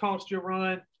Stinnetts cost you a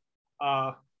run.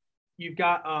 You've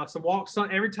got some walks.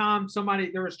 Every time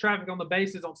there was traffic on the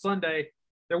bases on Sunday,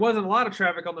 there wasn't a lot of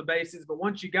traffic on the bases, but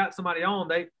once you got somebody on,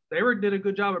 they did a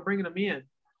good job of bringing them in.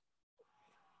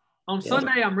 On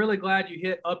Sunday, I'm really glad you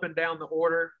hit up and down the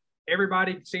order.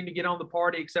 Everybody seemed to get on the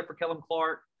party except for Kellum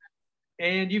Clark.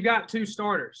 And you've got 2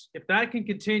 starters. If that can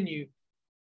continue,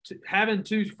 having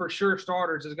 2 for sure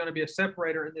starters is going to be a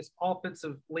separator in this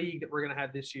offensive league that we're going to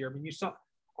have this year. I mean, you saw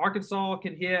Arkansas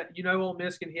can hit, Ole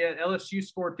Miss can hit. LSU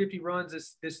scored 50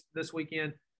 runs this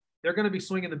weekend. They're going to be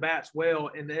swinging the bats well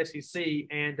in the SEC,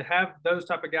 and to have those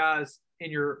type of guys in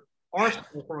your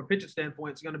arsenal from a pitching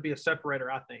standpoint is going to be a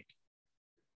separator, I think.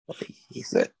 You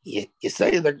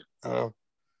say that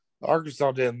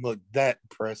Arkansas didn't look that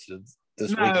impressive this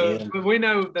weekend. But we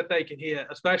know that they can hit,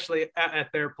 especially at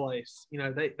their place. You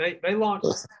know, they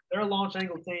launched – they're a launch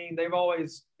angle team. They've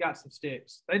always got some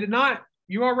sticks. They did not –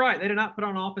 you are right. They did not put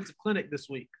on an offensive clinic this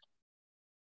week.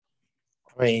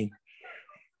 I mean,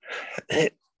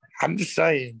 I'm just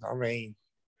saying,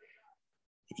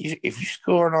 if you're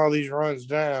scoring all these runs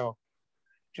now,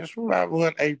 just about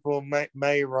when April,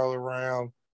 May roll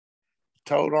around,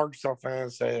 told Arkansas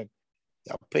fans, said,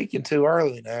 y'all peaking too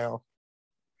early now.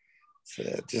 So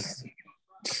just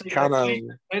kind of.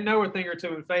 They know a thing or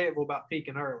two in Fayetteville about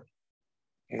peaking early.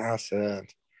 And I said,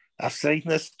 I've seen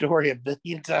this story a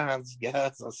billion times,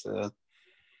 guys. I said,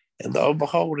 and lo and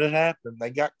behold, it happened. They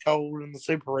got cold in the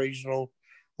Super Regional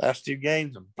last 2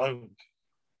 games, and boom.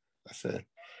 I said,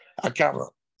 I kind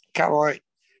of like,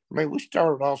 we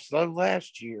started off slow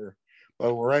last year,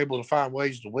 but we're able to find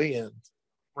ways to win.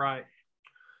 Right.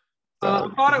 I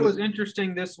thought it was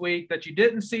interesting this week that you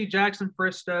didn't see Jackson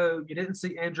Fristow. You didn't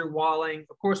see Andrew Walling.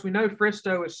 Of course, we know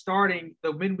Fristow is starting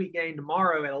the midweek game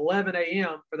tomorrow at 11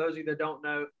 a.m. For those of you that don't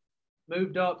know,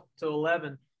 moved up to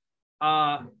 11.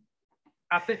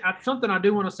 I think something I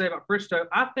do want to say about Fristow.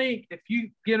 I think if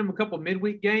you get him a couple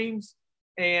midweek games,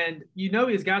 and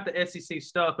he's got the SEC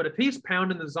stuff, but if he's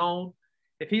pounding the zone,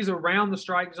 if he's around the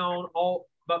strike zone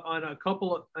but on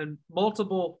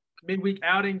multiple midweek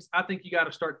outings, I think you got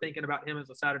to start thinking about him as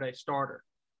a Saturday starter.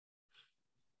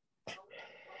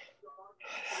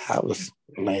 I was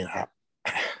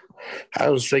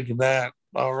thinking that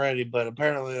already, but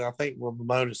apparently I think what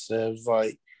Mamona said was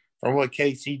like, from what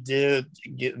Casey did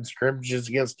getting scrimmages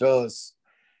against us,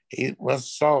 he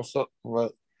must have saw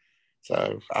something.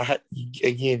 So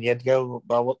you had to go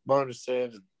by what Mamona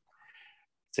said and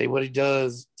see what he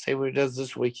does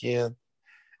this weekend,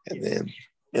 and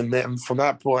then from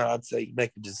that point, I'd say you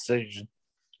make a decision.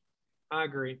 I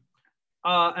agree.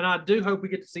 And I do hope we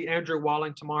get to see Andrew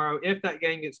Walling tomorrow if that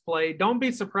game gets played. Don't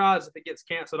be surprised if it gets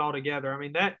canceled altogether. I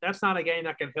mean, that's not a game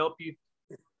that can help you.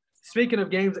 Speaking of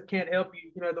games that can't help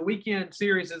you, the weekend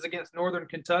series is against Northern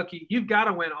Kentucky. You've got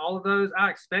to win all of those.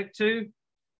 I expect to.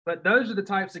 But those are the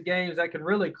types of games that can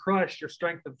really crush your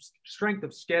strength of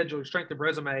schedule, strength of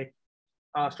resume,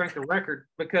 strength of record,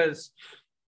 because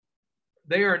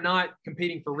they are not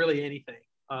competing for really anything.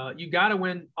 You got to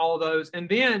win all of those. And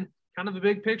then kind of a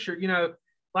big picture,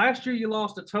 last year you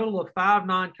lost a total of 5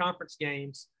 non-conference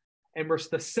games and we're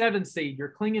the 7 seed. You're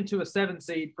clinging to a 7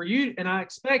 seed for you. And I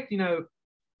expect,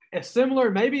 a similar,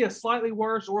 maybe a slightly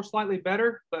worse or slightly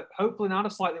better, but hopefully not a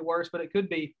slightly worse, but it could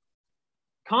be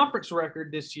conference record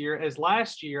this year as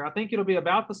last year. I think it'll be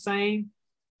about the same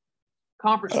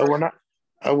conference record.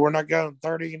 We're not going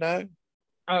 30-0.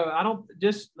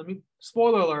 Let me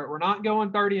spoiler alert. We're not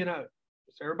going 30-0.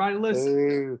 Just everybody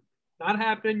listen. Not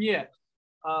happening yet.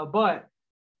 But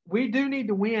we do need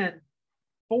to win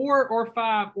 4 or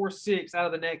 5 or 6 out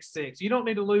of the next 6. You don't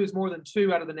need to lose more than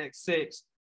 2 out of the next 6.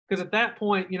 Because at that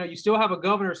point, you still have a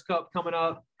Governor's Cup coming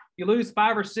up. You lose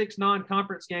 5 or 6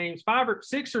 non-conference games, 5 or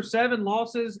 6 or 7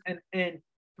 losses and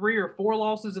 3 or 4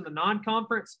 losses in the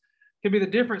non-conference could be the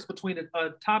difference between a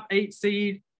top 8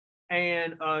 seed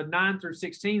and a 9 through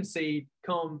 16 seed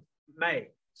come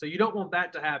May. So you don't want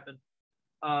that to happen.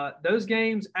 Those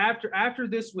games after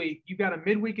this week, you got a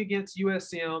midweek against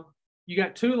USM. You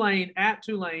got Tulane at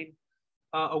Tulane,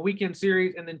 a weekend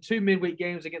series, and then 2 midweek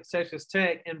games against Texas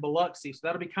Tech and Biloxi. So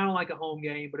that'll be kind of like a home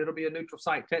game, but it'll be a neutral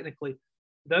site technically.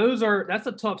 That's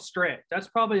a tough stretch. That's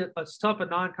probably as tough a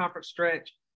non-conference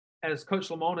stretch as Coach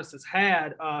Lamonis has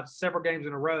had several games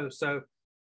in a row. So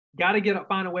got to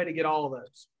find a way to get all of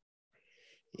those.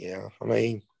 Yeah, I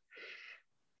mean,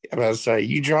 I'm about to say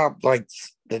you drop like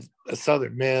the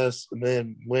Southern Miss and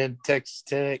then win Texas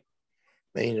Tech.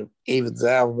 I mean, it evens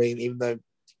out. I mean, even though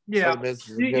Yeah, Miss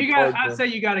is a you good got. program. I'd say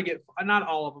you got to get not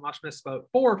all of them. I misspoke.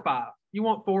 4 or 5. You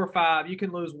want 4 or 5. You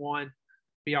can lose one,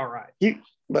 be all right.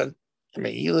 But I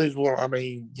mean, you lose one. I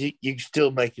mean, you can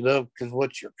still make it up because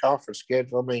what's your conference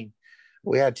schedule? I mean,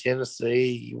 we had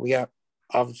Tennessee. We got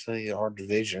obviously our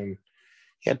division.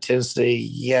 You had Tennessee.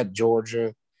 You had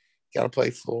Georgia. Got to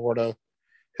play Florida,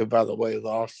 who, by the way,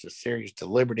 lost the series to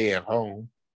Liberty at home.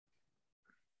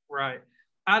 Right.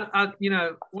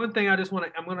 One thing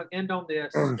I'm going to end on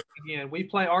this. Again, we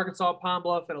play Arkansas Pine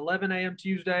Bluff at 11 a.m.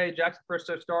 Tuesday. Jackson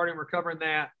First starting. We're covering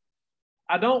that.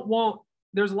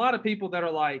 There's a lot of people that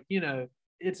are like,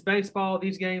 it's baseball.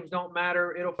 These games don't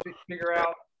matter. It'll figure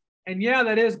out. And yeah,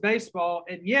 that is baseball.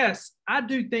 And yes, I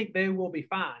do think they will be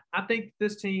fine. I think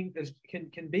this team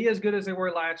can be as good as they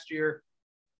were last year.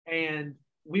 And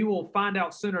we will find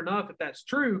out soon enough if that's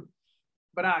true,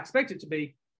 but I expect it to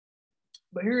be.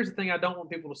 But here's the thing I don't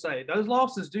want people to say. Those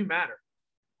losses do matter.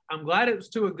 I'm glad it was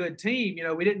to a good team.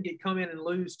 We didn't come in and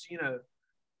lose to,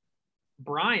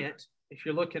 Bryant, if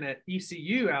you're looking at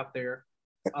ECU out there.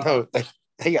 No,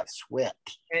 they got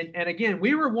swept. And again,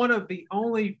 we were one of the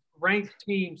only ranked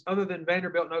teams other than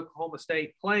Vanderbilt and Oklahoma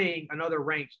State playing another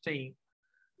ranked team.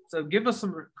 So give us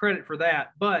some credit for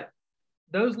that. But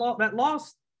that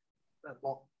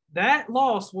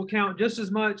loss will count just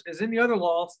as much as any other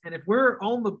loss. And if we're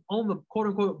on the quote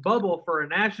unquote bubble for a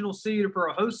national seed or for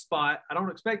a host spot, I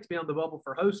don't expect to be on the bubble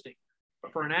for hosting,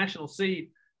 but for a national seed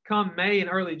come May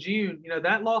and early June,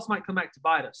 that loss might come back to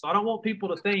bite us. So I don't want people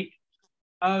to think,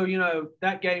 oh,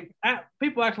 that game,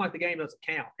 people acting like the game doesn't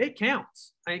count. It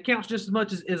counts. And it counts just as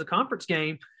much as a conference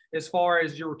game as far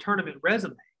as your tournament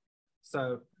resume.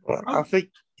 So I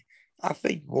think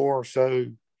more so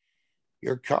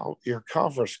your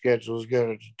conference schedule is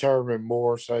going to determine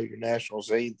more so your national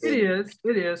seed. It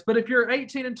is. But if you're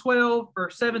 18-12 or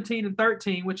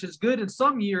 17-13, which is good in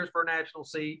some years for a national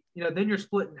seed, then you're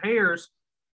splitting hairs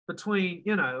between,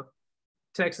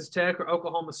 Texas Tech or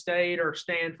Oklahoma State or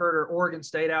Stanford or Oregon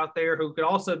State out there who could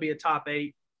also be a top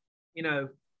 8,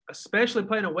 especially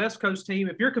playing a West Coast team.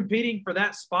 If you're competing for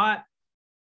that spot,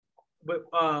 but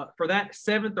for that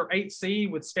 7th or 8th seed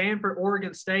with Stanford,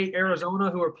 Oregon State,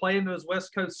 Arizona, who are playing those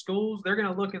West Coast schools, they're going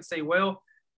to look and say, well,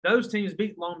 those teams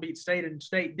beat Long Beach State and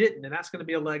State didn't, and that's going to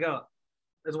be a leg up,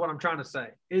 is what I'm trying to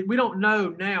say. We don't know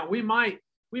now. We might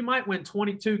win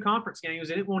 22 conference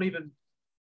games, and it won't even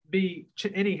be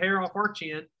any hair off our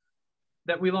chin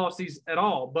that we lost these at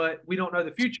all, but we don't know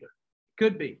the future.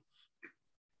 Could be.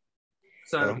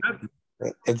 So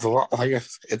it's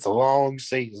a long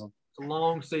season. It's a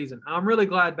long season. I'm really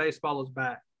glad baseball is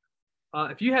back.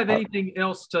 If you have anything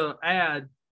else to add,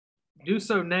 do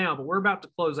so now, but we're about to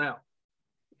close out.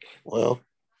 Well,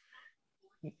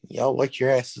 y'all wake your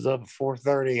asses up at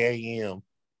 4:30 a.m.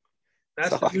 That's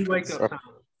the new wake up time.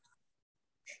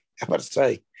 I'm about to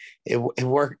say it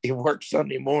worked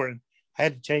Sunday morning. I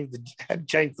had to change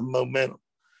the momentum.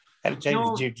 I had to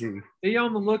change the juju. Be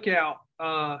on the lookout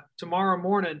tomorrow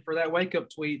morning for that wake up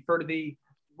tweet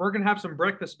we're gonna have some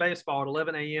breakfast baseball at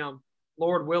 11 a.m.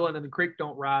 Lord willing, and the creek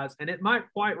don't rise, and it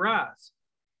might quite rise.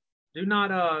 Do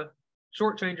not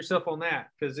shortchange yourself on that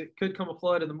because it could come a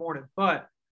flood in the morning. But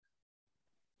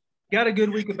got a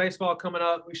good week of baseball coming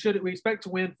up. We expect to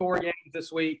win 4 games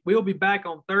this week. We'll be back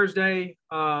on Thursday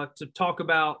to talk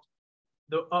about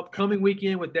the upcoming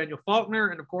weekend with Daniel Faulkner,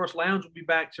 and of course, Lounge will be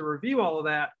back to review all of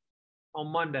that on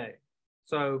Monday.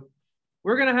 So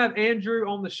we're going to have Andrew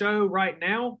on the show right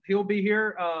now. He'll be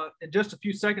here in just a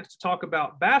few seconds to talk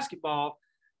about basketball.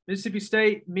 Mississippi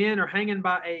State men are hanging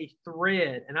by a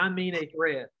thread, and I mean a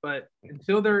thread. But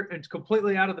until it's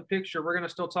completely out of the picture, we're going to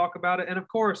still talk about it. And, of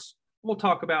course, we'll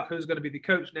talk about who's going to be the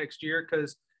coach next year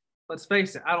because, let's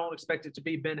face it, I don't expect it to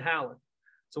be Ben Howland.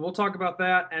 So we'll talk about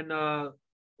that and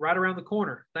right around the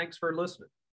corner. Thanks for listening.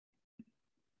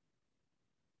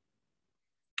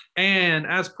 And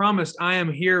as promised, I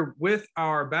am here with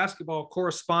our basketball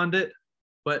correspondent,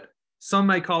 but some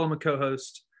may call him a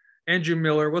co-host, Andrew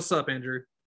Miller. What's up, Andrew?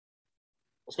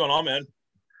 What's going on,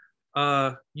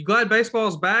 man? You glad baseball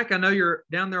is back? I know you're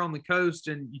down there on the coast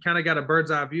and you kind of got a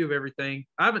bird's eye view of everything.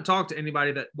 I haven't talked to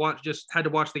anybody that just had to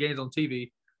watch the games on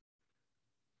TV.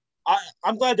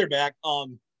 I'm glad they're back.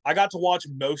 I got to watch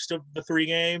most of the 3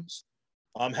 games.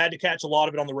 Had to catch a lot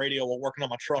of it on the radio while working on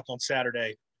my truck on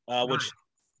Saturday, which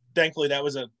thankfully that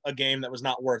was a game that was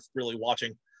not worth really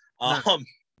watching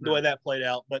the way that played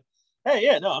out. But Hey,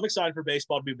 yeah, no, I'm excited for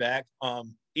baseball to be back.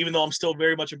 Even though I'm still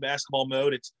very much in basketball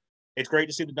mode, it's great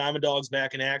to see the Diamond Dogs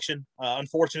back in action.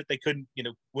 Unfortunate they couldn't,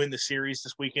 win the series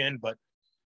this weekend, but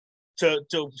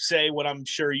to say what I'm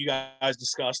sure you guys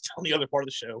discussed on the other part of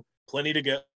the show, plenty to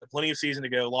go, plenty of season to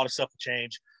go, a lot of stuff to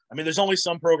change. I mean, there's only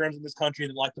some programs in this country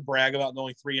that like to brag about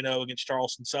going 3-0 against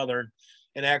Charleston Southern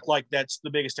and act like that's the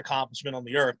biggest accomplishment on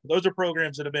the earth. But those are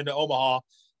programs that have been to Omaha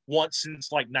once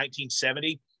since like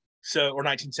 1970, or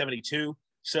 1972.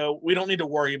 So we don't need to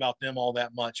worry about them all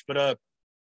that much. But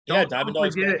Diamond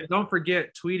Dogs. Don't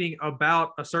forget tweeting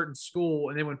about a certain school,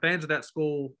 and then when fans of that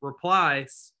school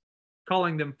replies,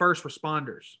 calling them first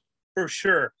responders. For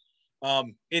sure.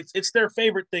 It's their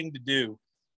favorite thing to do,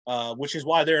 which is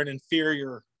why they're an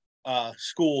inferior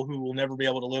school who will never be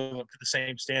able to live up to the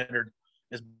same standard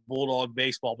as Bulldog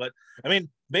baseball. But, I mean,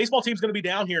 baseball team's going to be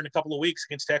down here in a couple of weeks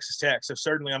against Texas Tech, so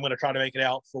certainly I'm going to try to make it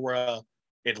out for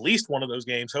at least one of those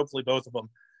games, hopefully both of them.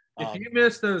 If you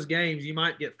miss those games, you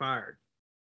might get fired.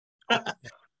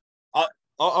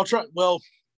 I'll try. Well,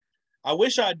 I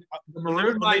wish I'd. The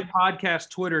Maroon Light Podcast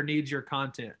Twitter needs your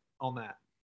content on that.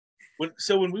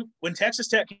 When Texas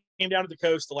Tech came down to the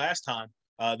coast the last time,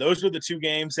 those were the two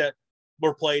games that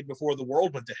were played before the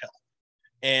world went to hell.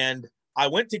 And I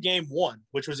went to game 1,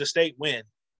 which was a state win.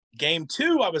 Game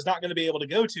 2, I was not going to be able to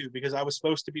go to because I was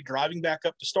supposed to be driving back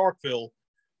up to Starkville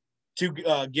to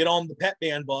get on the pep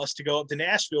band bus to go up to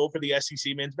Nashville for the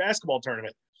SEC men's basketball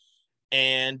tournament.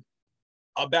 And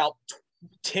about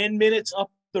 10 minutes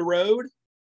up the road,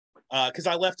 because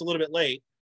I left a little bit late,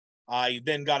 I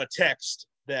then got a text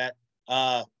that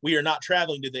we are not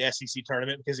traveling to the SEC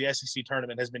tournament because the SEC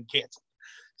tournament has been canceled.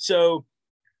 So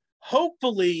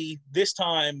hopefully this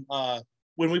time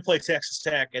when we play Texas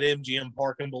Tech at MGM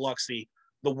Park in Biloxi,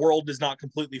 the world does not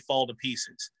completely fall to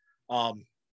pieces.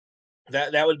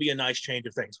 That would be a nice change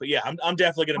of things. But yeah, I'm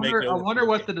definitely going to make it. I wonder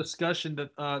what the discussion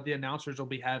that the announcers will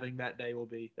be having that day will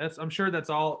be. I'm sure that's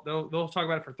all they'll talk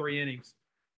about it for 3 innings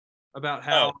about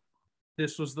how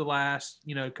this was the last,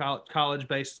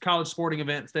 college sporting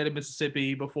event in the state of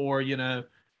Mississippi before,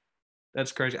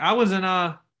 that's crazy. I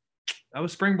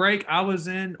was spring break. I was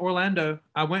in Orlando.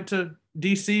 I went to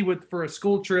DC for a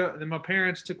school trip, and then my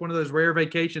parents took one of those rare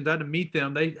vacations. I had to meet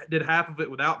them. They did half of it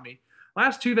without me.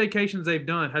 Last 2 vacations they've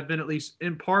done have been at least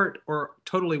in part or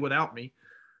totally without me.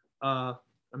 I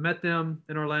met them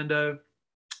in Orlando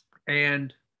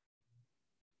and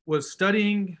was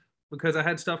studying because I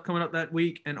had stuff coming up that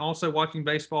week and also watching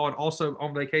baseball and also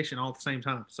on vacation all at the same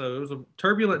time. So it was a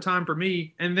turbulent time for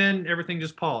me, and then everything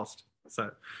just paused.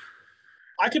 So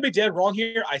I could be dead wrong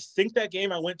here. I think that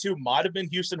game I went to might have been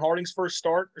Houston Harding's first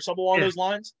start or something along those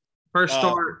lines. First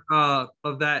start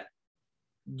of that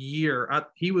year.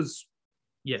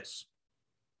 Yes.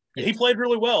 He played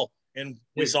really well, and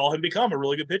we saw him become a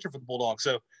really good pitcher for the Bulldogs.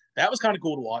 So that was kind of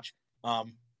cool to watch.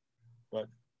 But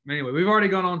anyway, we've already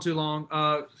gone on too long.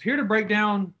 Here to break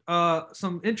down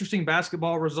some interesting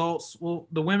basketball results. Well,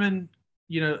 the women,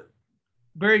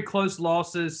 very close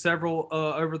losses, several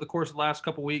over the course of the last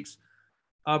couple weeks.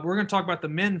 We're going to talk about the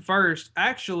men first.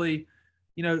 Actually,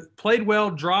 played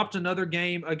well, dropped another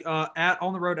game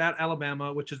on the road at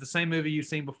Alabama, which is the same movie you've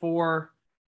seen before.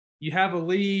 You have a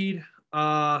lead.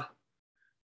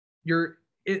 You're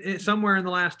somewhere in the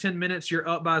last 10 minutes, you're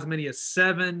up by as many as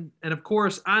 7. And, of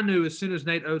course, I knew as soon as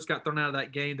Nate Oates got thrown out of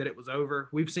that game that it was over.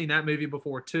 We've seen that movie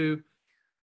before, too.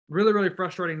 Really, really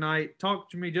frustrating night. Talk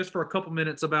to me just for a couple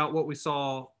minutes about what we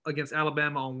saw against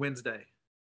Alabama on Wednesday.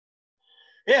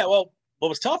 Yeah, well, what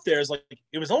was tough there is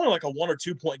it was only like a 1 or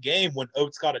 2 point game when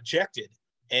Oates got ejected,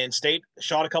 and State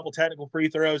shot a couple technical free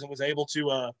throws and was able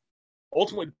to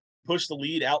ultimately push the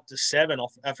lead out to 7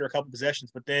 after a couple possessions.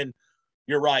 But then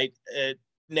you're right,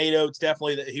 Nate Oates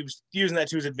definitely he was using that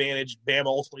to his advantage. Bama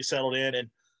ultimately settled in, and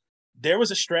there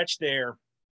was a stretch there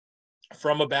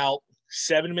from about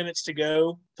 7 minutes to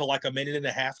go to like a minute and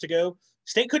a half to go.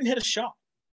 State couldn't hit a shot,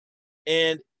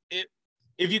 and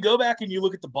if you go back and you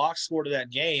look at the box score to that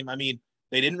game, I mean,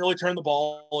 they didn't really turn the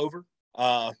ball over.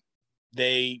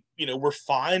 They, were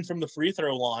fine from the free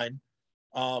throw line.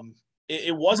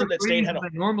 It wasn't that State had they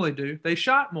normally do. They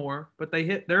shot more, but they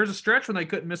hit. There's a stretch when they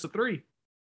couldn't miss a 3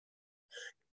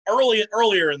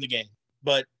 earlier in the game,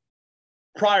 but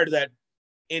prior to that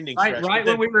ending stretch, right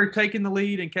when we were taking the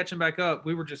lead and catching back up,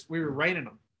 we were raining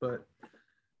them.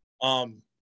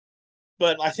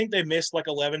 But I think they missed like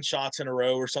 11 shots in a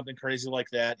row or something crazy like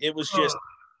that. It was just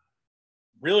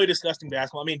really disgusting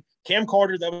basketball. I mean, Cam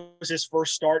Carter, that was his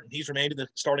first start, and he's remained in the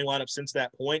starting lineup since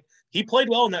that point. He played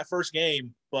well in that first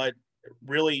game, but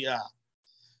really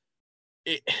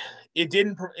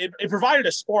it provided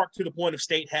a spark to the point of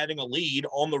State having a lead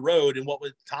on the road in what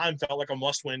at the time felt like a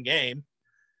must-win game.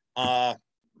 But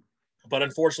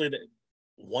unfortunately,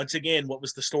 once again,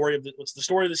 what's the story of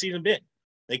the season been?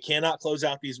 They cannot close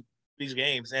out these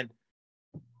games, and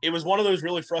it was one of those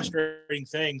really frustrating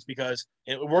things because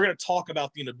we're going to talk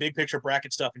about big picture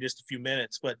bracket stuff in just a few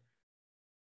minutes, but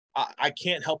I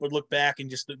can't help but look back and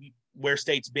just where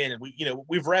State's been, and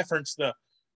we've referenced the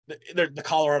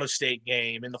Colorado State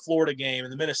game and the Florida game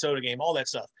and the Minnesota game, all that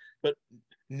stuff. But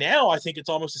now I think it's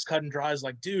almost as cut and dry as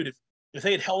like, dude, if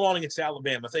they had held on against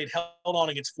Alabama, if they'd held on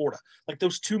against Florida, like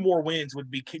those 2 more wins would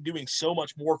be doing so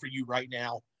much more for you right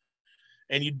now.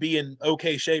 And you'd be in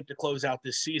okay shape to close out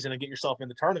this season and get yourself in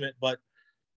the tournament. But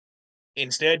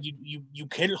instead, you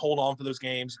couldn't hold on for those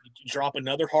games. You drop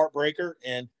another heartbreaker.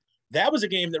 And that was a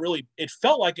game that really, it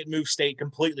felt like it moved State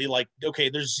completely. Like, okay,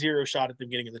 there's 0 shot at them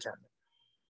getting in the tournament.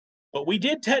 But we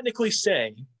did technically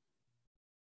say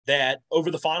that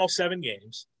over the final 7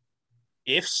 games,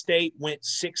 if State went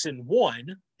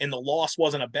 6-1 and the loss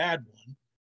wasn't a bad one,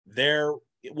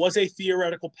 it was a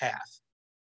theoretical path.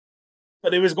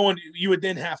 But it was you would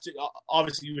then have to,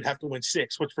 obviously you would have to win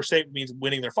 6, which for State means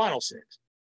winning their final 6.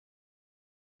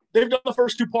 They've done the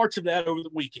first 2 parts of that over the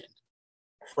weekend.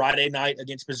 Friday night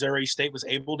against Missouri, State was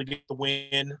able to get the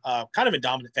win kind of in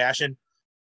dominant fashion.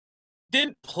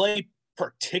 Didn't play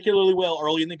particularly well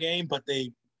early in the game, but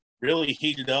they really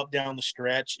heated up down the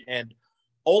stretch. And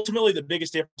ultimately, the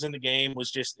biggest difference in the game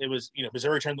was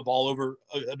Missouri turned the ball over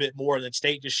a bit more, and then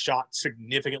State just shot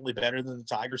significantly better than the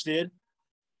Tigers did.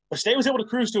 But State was able to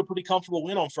cruise to a pretty comfortable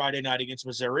win on Friday night against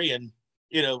Missouri. And,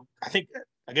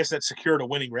 I guess that secured a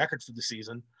winning record for the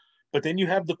season. But then you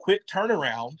have the quick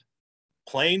turnaround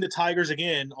playing the Tigers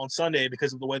again on Sunday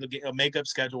because of the way the makeup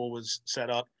schedule was set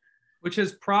up. Which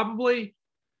is probably,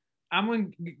 I'm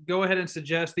going to go ahead and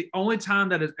suggest the only time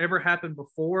that has ever happened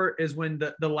before is when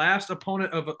the last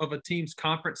opponent of a team's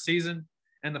conference season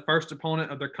and the first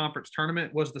opponent of their conference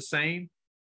tournament was the same.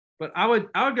 But I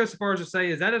would go so far as to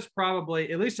say that is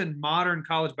probably, at least in modern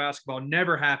college basketball,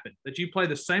 never happened that you play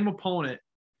the same opponent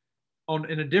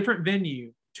in a different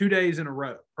venue 2 days in a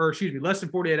row, or less than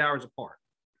 48 hours apart.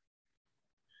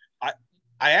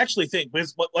 I actually think,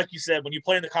 like you said, when you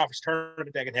play in the conference tournament,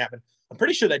 that can happen. I'm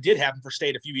pretty sure that did happen for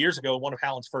State a few years ago in one of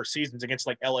Howland's first seasons against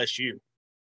like LSU.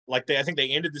 I think they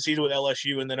ended the season with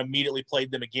LSU and then immediately played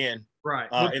them again. Right.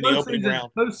 In the opening round.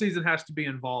 Postseason has to be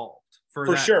involved for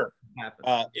that sure. to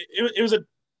happen. It was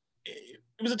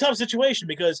a tough situation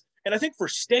because, and I think for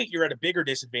State you're at a bigger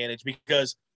disadvantage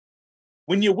because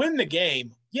when you win the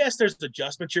game, yes, there's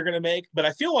adjustments you're going to make, but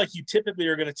I feel like you typically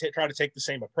are going to try to take the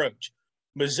same approach.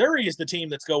 Missouri is the team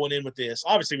that's going in with this,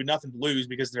 obviously with nothing to lose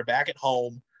because they're back at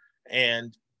home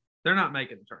and they're not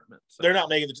making the tournament. So. They're not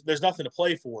making there's nothing to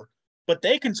play for. But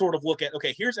they can sort of look at,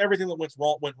 okay, here's everything that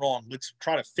went wrong. Let's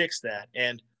try to fix that.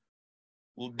 And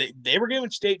they were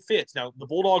giving State fits. Now, the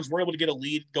Bulldogs were able to get a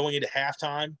lead going into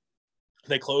halftime.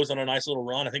 They closed on a nice little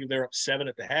run. I think they were up 7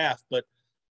 at the half. But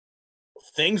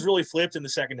things really flipped in the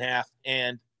second half.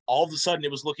 And all of a sudden,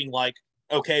 it was looking like,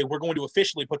 okay, we're going to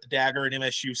officially put the dagger in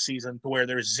MSU's season to where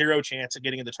there's 0 chance of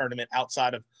getting in the tournament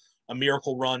outside of a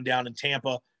miracle run down in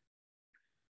Tampa.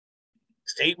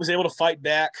 State was able to fight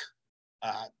back.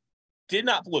 They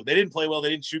didn't play well. They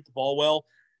didn't shoot the ball well.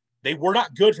 They were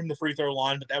not good from the free throw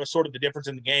line, but that was sort of the difference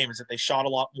in the game is that they shot a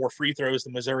lot more free throws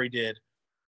than Missouri did.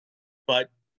 But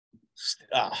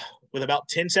with about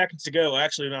 10 seconds to go,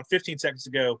 actually around 15 seconds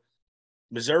to go,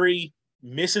 Missouri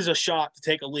misses a shot to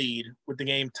take a lead with the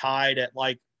game tied at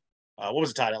what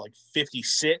was it tied at,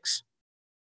 56?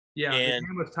 Yeah, the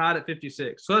game was tied at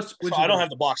 56. So I don't have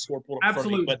the box score pulled up.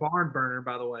 Absolute barn burner,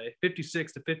 by the way,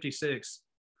 56-56.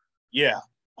 Yeah,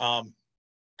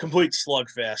 complete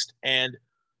slugfest. And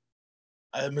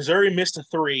Missouri missed a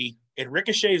 3. It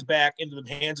ricochets back into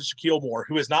the hands of Shaquille Moore,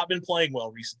 who has not been playing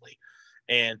well recently.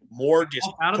 And Moore just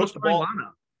out of took the ball.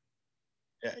 Lineup.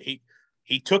 Yeah,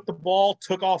 he took the ball,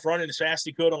 took off running as fast as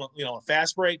he could on a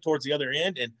fast break towards the other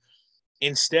end, and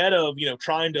instead of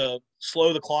trying to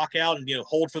slow the clock out and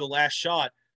hold for the last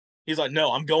shot, he's like,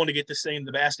 no, I'm going to get this thing in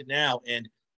the basket now, and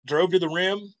drove to the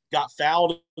rim, got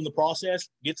fouled in the process,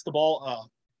 gets the ball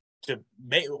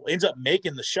ends up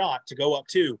making the shot to go up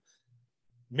 2,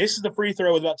 misses the free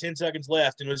throw with about 10 seconds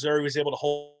left, and Missouri was able to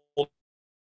hold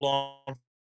on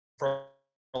for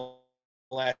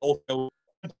last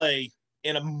play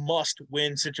in a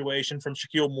must-win situation from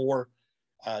Shaquille Moore.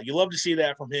 You love to see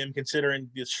that from him, considering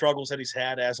the struggles that he's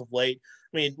had as of late.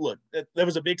 I mean, look, that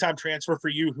was a big-time transfer for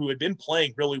you who had been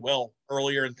playing really well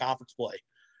earlier in conference play.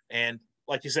 And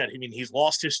like you said, I mean, he's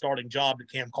lost his starting job to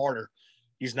Cam Carter.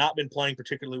 He's not been playing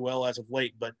particularly well as of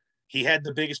late, but he had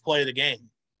the biggest play of the game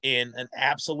in an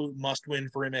absolute must-win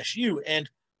for MSU. And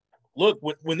look,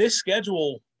 when this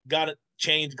schedule got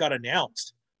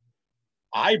announced,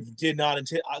 I did not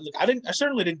intend. I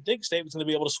certainly didn't think State was going to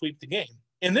be able to sweep the game.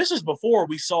 And this is before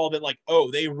we saw that, like, oh,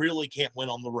 they really can't win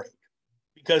on the road,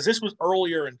 because this was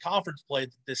earlier in conference play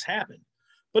that this happened.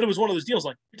 But it was one of those deals,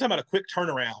 like, you're talking about a quick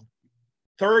turnaround,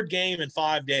 third game in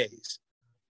 5 days,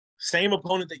 same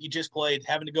opponent that you just played,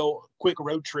 having to go a quick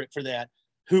road trip for that.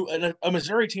 A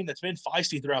Missouri team that's been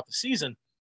feisty throughout the season,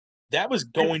 that was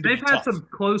going to be tough. They've had some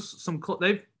close.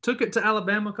 They've took it to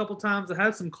Alabama a couple times. They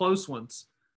had some close ones,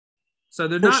 so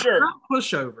they're not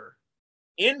pushover.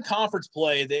 In conference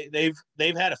play,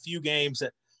 they've had a few games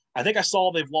that I think I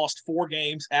saw they've lost 4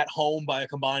 games at home by a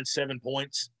combined 7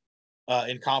 points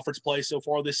in conference play so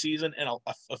far this season, and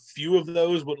a few of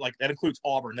those would, like, that includes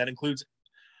Auburn. That includes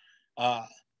I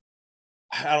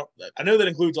know that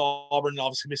includes Auburn and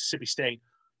obviously Mississippi State.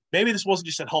 Maybe this wasn't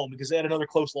just at home because they had another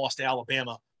close loss to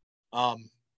Alabama.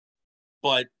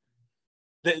 But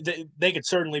they could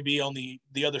certainly be on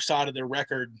the other side of their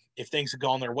record if things had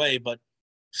gone their way. But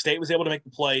State was able to make the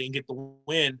play and get the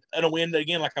win. And a win that,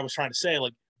 again, like I was trying to say,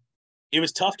 like, it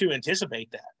was tough to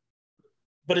anticipate that.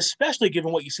 But especially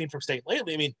given what you've seen from State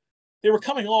lately, I mean, they were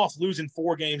coming off losing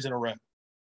 4 games in a row.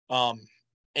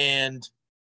 And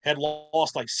had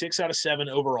lost like 6 out of 7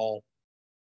 overall.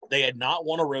 They had not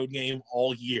won a road game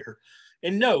all year.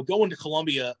 And no, going to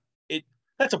Columbia,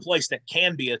 that's a place that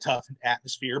can be a tough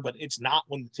atmosphere, but it's not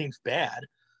when the team's bad.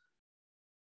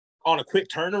 On a quick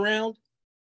turnaround,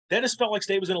 that just felt like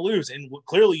State was going to lose. And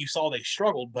clearly you saw they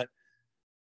struggled, but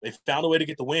they found a way to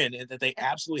get the win, and that they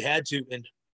absolutely had to. And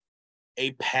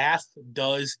a path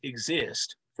does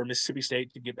exist for Mississippi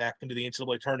State to get back into the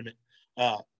NCAA tournament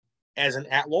as an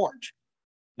at-large,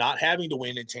 not having to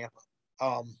win in Tampa.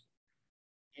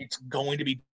 It's going to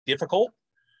be difficult.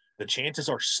 The chances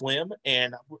are slim,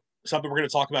 and something we're going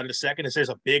to talk about in a second is there's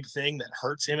a big thing that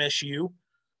hurts MSU,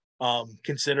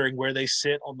 considering where they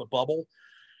sit on the bubble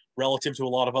relative to a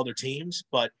lot of other teams.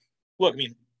 But look, I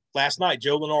mean, last night,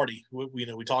 Joe Lenardi,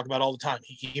 we talk about all the time,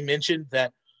 he mentioned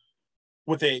that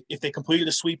if they completed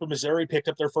a sweep of Missouri, picked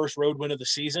up their first road win of the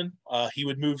season,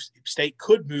 State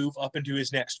could move up into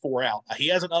his next 4 out. He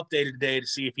hasn't updated today to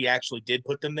see if he actually did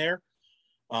put them there.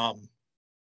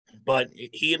 But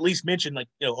he at least mentioned, like,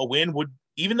 a win would,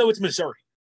 even though it's Missouri,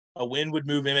 a win would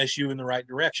move MSU in the right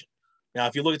direction. Now,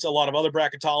 if you look at a lot of other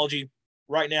bracketology,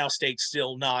 right now, State's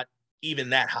still not even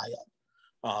that high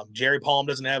up. Jerry Palm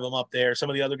doesn't have them up there. Some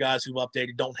of the other guys who've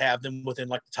updated don't have them within,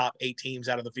 like, the top 8 teams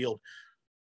out of the field.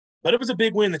 But it was a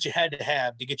big win that you had to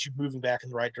have to get you moving back in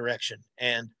the right direction.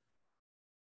 And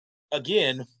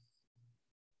again,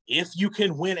 if you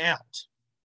can win out,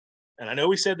 and I know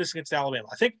we said this against Alabama,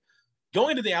 I think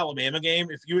going to the Alabama game,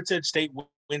 if you had said State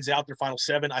wins out their final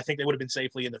 7, I think they would have been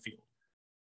safely in the field.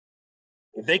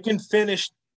 If they can finish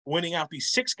winning out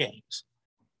these 6 games,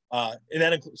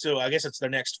 so I guess it's their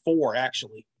next 4,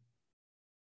 actually,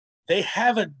 they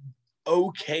have an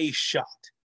okay shot.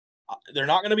 They're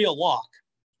not going to be a lock,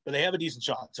 but they have a decent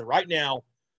shot. So right now,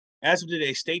 as of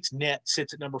today, State's net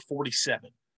sits at number 47.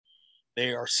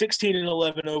 They are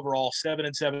 16-11 overall,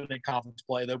 7-7 in conference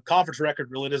play. The conference record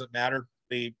really doesn't matter.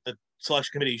 The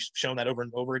selection committee's shown that over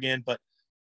and over again. But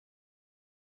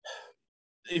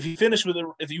if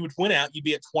you would win out, you'd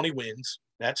be at 20 wins.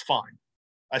 That's fine.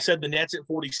 I said the net's at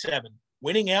 47.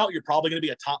 Winning out, you're probably going to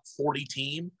be a top 40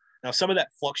 team. Now, some of that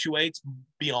fluctuates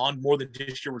beyond more than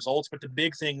just your results, but the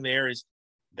big thing there is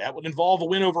that would involve a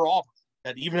win over Auburn,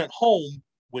 that even at home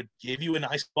would give you a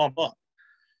nice bump up.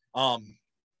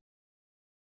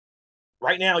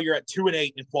 Right now, you're at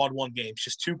 2-8 in quad 1 games,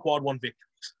 just 2 quad 1 victories.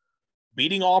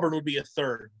 Beating Auburn would be a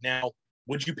 3rd. Now,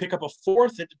 would you pick up a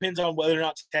 4th? It depends on whether or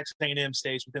not Texas A&M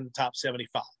stays within the top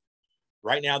 75.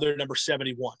 Right now, they're number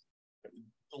 71.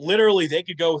 Literally, they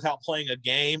could go without playing a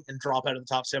game and drop out of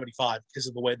the top 75 because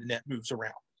of the way the net moves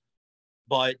around.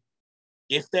 But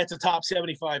if that's a top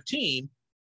 75 team,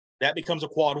 that becomes a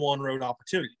quad 1 road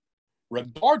opportunity.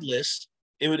 Regardless,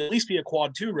 it would at least be a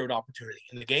quad 2 road opportunity.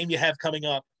 And the game you have coming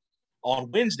up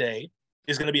on Wednesday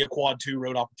is going to be a quad 2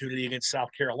 road opportunity against South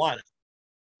Carolina.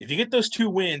 If you get those 2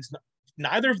 wins,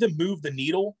 neither of them move the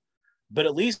needle, but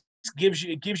at least gives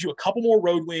you a couple more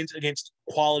road wins against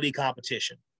quality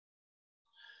competition.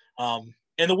 And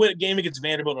the game against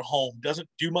Vanderbilt at home doesn't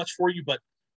do much for you, but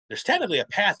there's technically a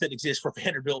path that exists for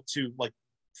Vanderbilt to, like,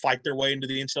 fight their way into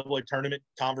the NCAA tournament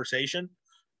conversation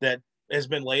that has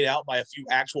been laid out by a few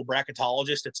actual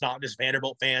bracketologists. It's not just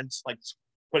Vanderbilt fans, like,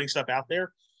 putting stuff out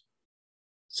there.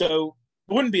 So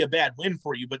it wouldn't be a bad win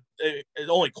for you, but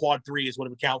only quad 3 is what it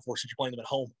would count for since you're playing them at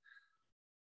home.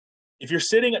 If you're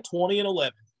sitting at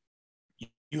 20-11,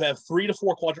 you have 3 to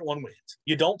 4 quadrant 1 wins.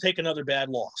 You don't take another bad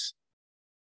loss.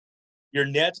 Your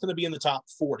net's going to be in the top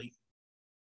 40.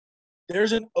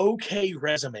 There's an okay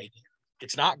resume there.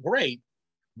 It's not great,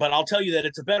 but I'll tell you that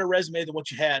it's a better resume than what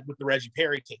you had with the Reggie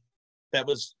Perry team. That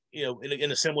was,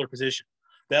 in a similar position.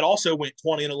 That also went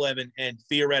 20-11 and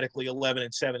theoretically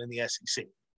 11-7 in the SEC,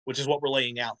 which is what we're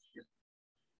laying out here.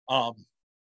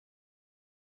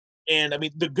 And I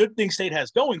mean, the good thing State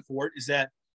has going for it is that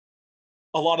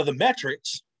a lot of the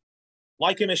metrics,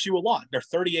 like MSU a lot, they're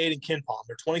 38 in KenPom,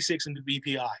 they're 26 in the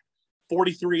BPI,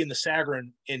 43 in the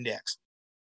Sagarin Index.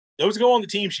 Those go on the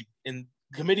team sheet, and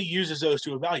the committee uses those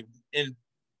to evaluate. And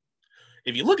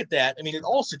if you look at that, I mean, it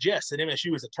all suggests that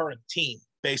MSU is a tournament team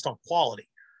based on quality.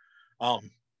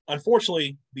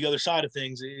 Unfortunately, the other side of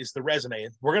things is the resume.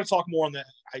 And we're going to talk more on that.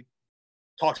 I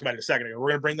talked about it a second ago. We're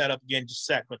going to bring that up again in just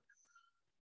a sec. But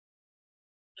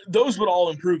those would all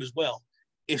improve as well.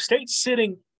 If State's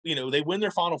sitting, they win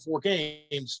their final 4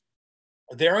 games,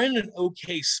 they're in an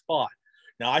okay spot.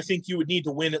 Now, I think you would need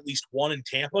to win at least 1 in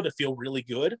Tampa to feel really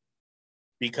good,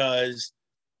 because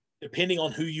depending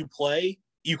on who you play,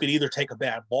 you could either take a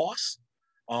bad loss.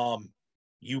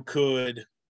 You could,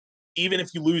 even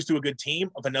if you lose to a good team,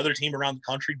 if another team around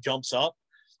the country jumps up,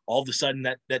 all of a sudden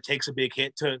that takes a big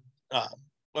hit to,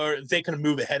 or they can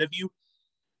move ahead of you.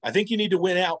 I think you need to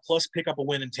win out plus pick up a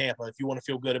win in Tampa if you want to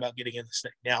feel good about getting in this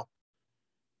thing. Now,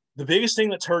 the biggest thing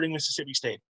that's hurting Mississippi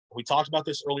State, we talked about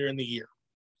this earlier in the year,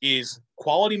 is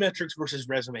quality metrics versus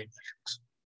resume metrics.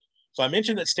 So I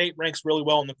mentioned that State ranks really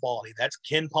well in the quality. That's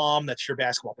KenPom, that's your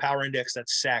basketball power index,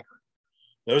 that's Sagarin.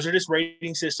 Those are just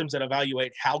rating systems that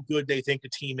evaluate how good they think the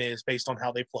team is based on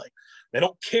how they play. They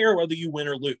don't care whether you win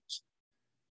or lose.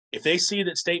 If they see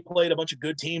that State played a bunch of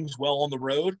good teams well on the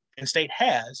road, and State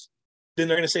has, then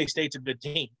they're going to say State's a good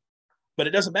team. But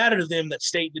it doesn't matter to them that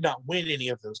State did not win any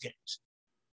of those games.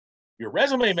 Your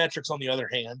resume metrics, on the other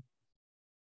hand,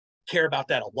 care about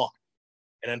that a lot.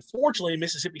 And unfortunately,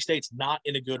 Mississippi State's not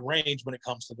in a good range when it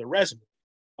comes to their resume.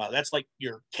 That's like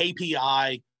your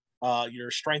KPI,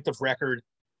 your strength of record.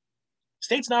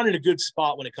 State's not in a good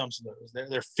spot when it comes to those.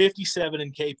 They're 57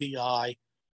 in KPI.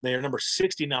 They are number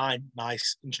 69,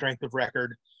 nice, in strength of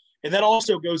record. And that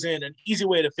also goes in an easy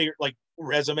way to figure, like,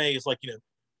 resume is like,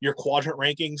 your quadrant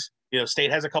rankings.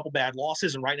 State has a couple bad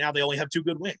losses, and right now they only have 2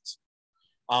 good wins.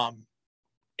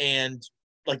 And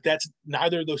like, that's,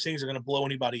 neither of those things are going to blow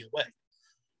anybody away.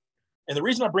 And the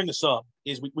reason I bring this up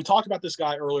is we talked about this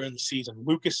guy earlier in the season,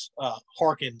 Lucas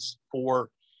Harkins, for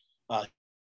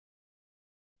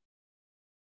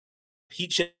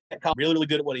heat check, really, really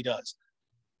good at what he does.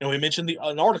 And we mentioned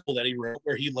an article that he wrote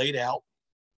where he laid out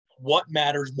what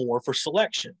matters more for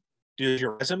selection. Does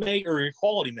your resume or your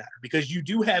quality matter? Because you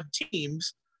do have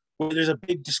teams where there's a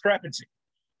big discrepancy.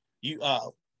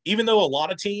 Even though a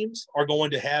lot of teams are going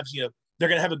to have, they're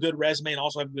going to have a good resume and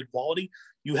also have good quality,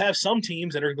 you have some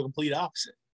teams that are the complete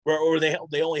opposite, or they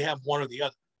only have one or the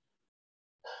other.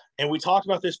 And we talked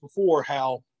about this before,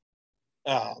 how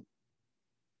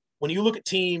when you look at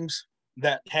teams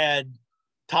that had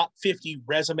top 50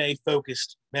 resume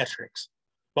focused metrics,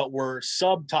 but were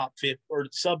sub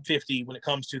 50 when it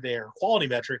comes to their quality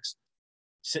metrics,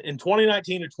 in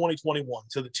 2019 and 2021,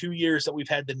 so the 2 years that we've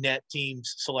had the net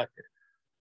teams selected,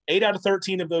 8 out of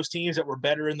 13 of those teams that were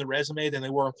better in the resume than they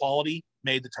were in quality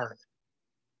made the tournament.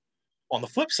 On the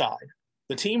flip side,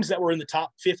 the teams that were in the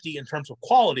top 50 in terms of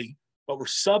quality, but were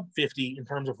sub 50 in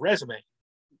terms of resume,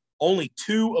 only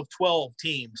 2 of 12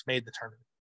 teams made the tournament.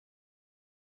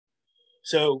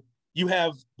 So you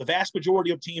have the vast majority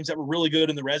of teams that were really good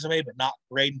in the resume, but not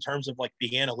great in terms of like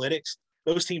the analytics.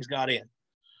 Those teams got in.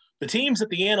 The teams that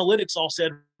the analytics all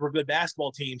said were good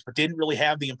basketball teams, but didn't really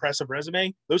have the impressive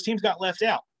resume, those teams got left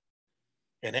out.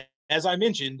 And as I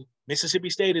mentioned, Mississippi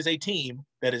State is a team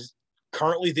that is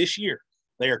currently this year,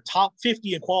 they are top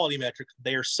 50 in quality metrics.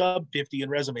 They are sub 50 in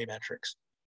resume metrics.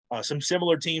 Some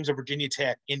similar teams are Virginia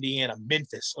Tech, Indiana,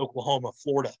 Memphis, Oklahoma,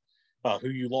 Florida, who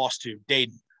you lost to,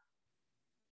 Dayton.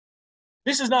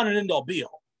 This is not an end-all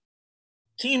be-all.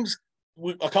 Teams,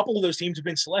 a couple of those teams have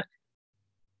been selected.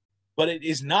 But it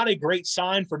is not a great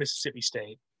sign for Mississippi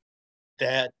State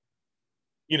that,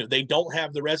 they don't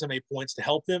have the resume points to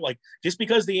help them. Like, just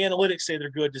because the analytics say they're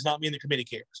good does not mean the committee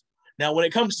cares. Now, when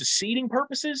it comes to seeding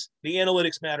purposes, the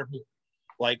analytics matter more.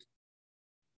 Like,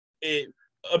 a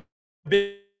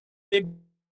big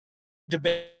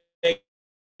debate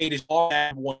is all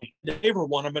one. To favor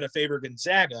one, I'm going to favor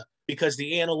Gonzaga because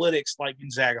the analytics like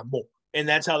Gonzaga more. And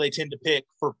that's how they tend to pick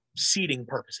for seeding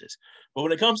purposes. But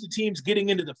when it comes to teams getting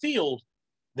into the field,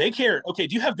 they care, okay,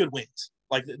 do you have good wins?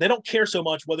 Like, they don't care so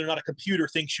much whether or not a computer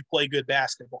thinks you play good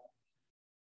basketball.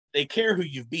 they care who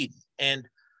you've beaten. And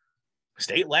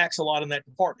State lacks a lot in that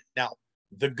department. Now,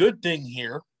 the good thing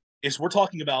here is we're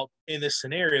talking about in this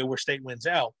scenario where State wins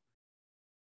out,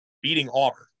 beating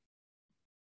Auburn,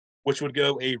 which would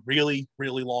go a really,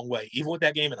 really long way, even with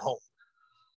that game at home.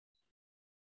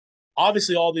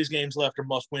 Obviously, all these games left are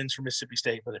must wins for Mississippi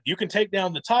State, but if you can take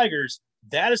down the Tigers,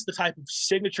 that is the type of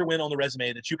signature win on the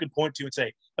resume that you can point to and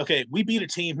say, okay, we beat a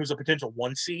team who's a potential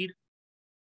 1 seed.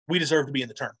 We deserve to be in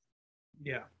the tournament.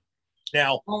 Yeah.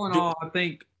 Now, all in all, I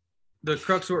think the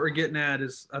crux of what we're getting at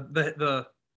is the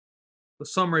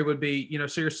summary would be,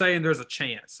 so you're saying there's a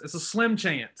chance. It's a slim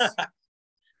chance.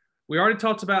 We already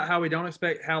talked about how we don't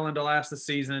expect Howland to last the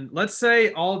season. Let's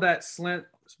say all that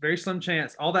very slim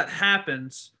chance, all that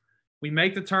happens. We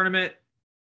make the tournament.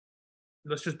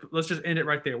 Let's just end it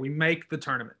right there. We make the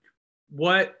tournament.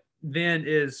 What then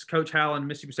is Coach Howland,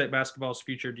 Mississippi State basketball's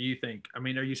future, do you think? I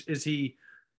mean, is he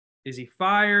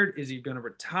fired? Is he going to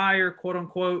retire, quote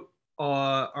unquote?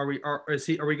 Are we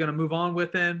going to move on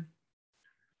with him?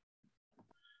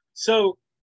 So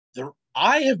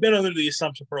I have been under the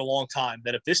assumption for a long time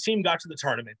that if this team got to the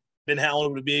tournament, Ben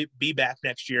Howland would be back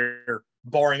next year,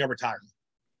 barring a retirement.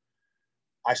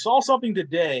 I saw something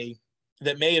today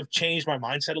that may have changed my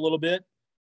mindset a little bit.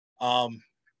 In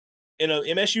an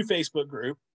MSU Facebook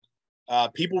group,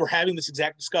 people were having this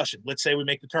exact discussion. Let's say we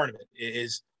make the tournament.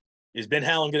 Is Ben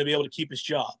Howland going to be able to keep his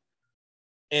job?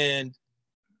 And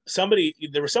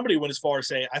there was somebody who went as far as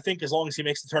say, I think as long as he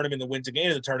makes the tournament and wins a game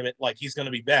in the tournament, like he's going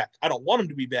to be back. I don't want him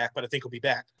to be back, but I think he'll be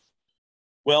back.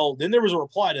 Well, then there was a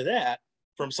reply to that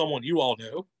from someone you all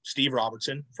know, Steve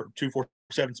Robertson for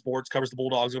 247 Sports, covers the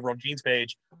Bulldogs over on Gene's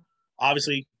page.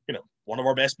 Obviously, one of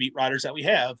our best beat writers that we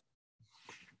have.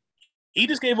 He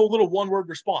just gave a little one-word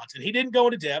response, and he didn't go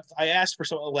into depth. I asked for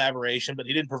some elaboration, but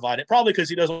he didn't provide it, probably because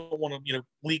he doesn't want to,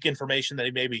 leak information that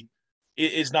he maybe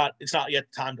it's not yet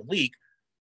the time to leak.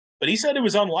 But he said it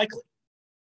was unlikely.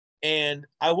 And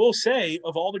I will say,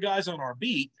 of all the guys on our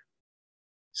beat,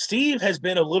 Steve has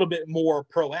been a little bit more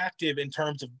proactive in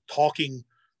terms of talking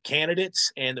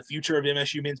candidates and the future of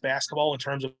MSU men's basketball in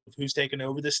terms of who's taken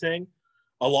over this thing.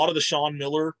 A lot of the Sean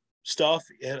Miller stuff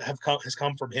has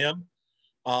come from him,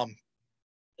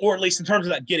 or at least in terms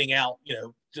of that getting out,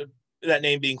 that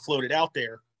name being floated out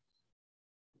there.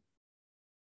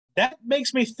 That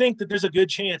makes me think that there's a good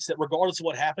chance that regardless of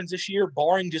what happens this year,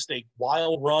 barring just a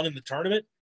wild run in the tournament,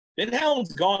 Ben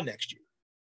Howland's gone next year.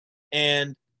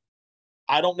 And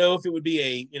I don't know if it would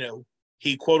be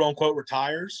he quote unquote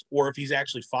retires or if he's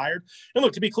actually fired. And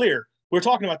look, to be clear, we're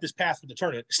talking about this path for the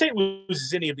tournament. If State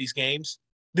loses any of these games,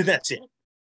 then that's it.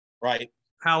 Right.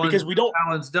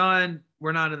 Howland's done.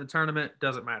 We're not in the tournament.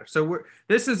 Doesn't matter. So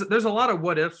there's a lot of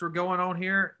what ifs are going on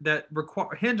here that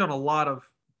hinge on a lot of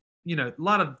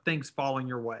things falling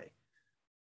your way.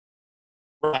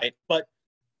 Right. But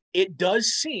it does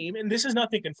seem, and this is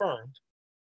nothing confirmed,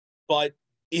 but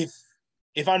if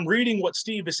I'm reading what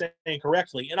Steve is saying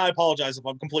correctly, and I apologize if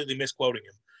I'm completely misquoting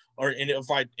him or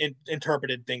if I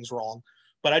interpreted things wrong,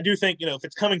 but I do think, if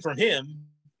it's coming from him,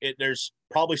 there's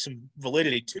probably some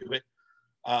validity to it.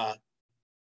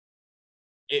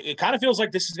 It kind of feels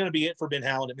like this is going to be it for Ben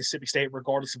Howland at Mississippi State,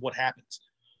 regardless of what happens.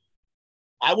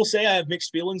 I will say I have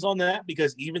mixed feelings on that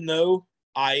because even though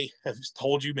I have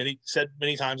said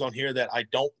many times on here that I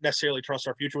don't necessarily trust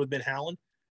our future with Ben Howland,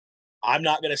 I'm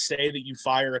not going to say that you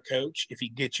fire a coach if he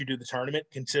gets you to the tournament,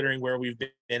 considering where we've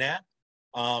been at.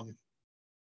 Now,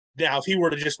 if he were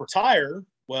to just retire,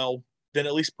 well, then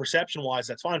at least perception-wise,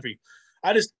 that's fine for you.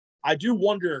 I do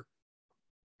wonder,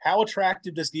 how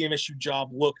attractive does the MSU job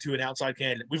look to an outside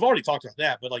candidate? We've already talked about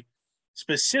that, but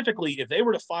specifically, if they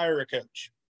were to fire a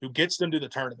coach who gets them to the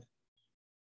tournament,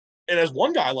 and as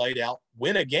one guy laid out,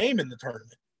 win a game in the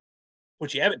tournament,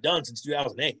 which you haven't done since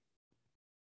 2008.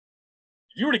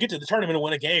 If you were to get to the tournament and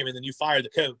win a game and then you fire the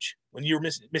coach when you were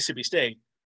Mississippi State,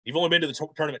 you've only been to the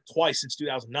tournament twice since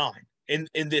 2009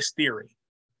 in this theory.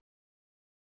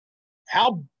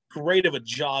 How great of a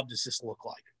job does this look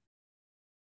like?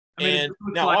 I mean, and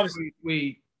now like obviously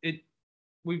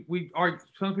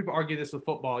some people argue this with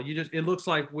football. It looks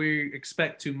like we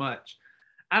expect too much.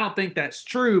 I don't think that's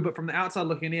true, but from the outside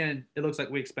looking in, it looks like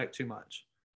we expect too much.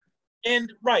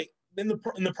 And right, and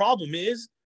the problem is,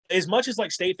 as much as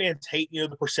State fans hate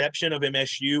the perception of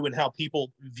MSU and how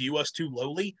people view us too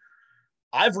lowly,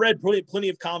 I've read plenty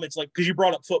of comments because you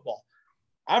brought up football.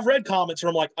 I've read comments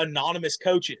from anonymous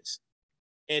coaches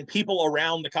and people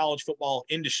around the college football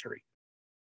industry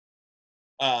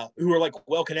who are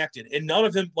well connected, and none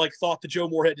of them thought the Joe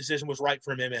Moorhead decision was right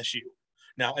from MSU.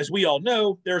 Now, as we all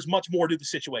know, there's much more to the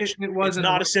situation. It's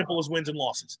not as simple as wins and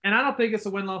losses. And I don't think it's a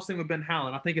win-loss thing with Ben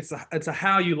Howland. I think it's a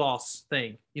how you lost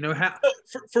thing. You know, how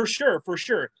for sure.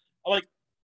 Like,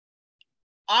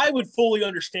 I would fully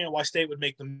understand why State would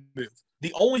make the move.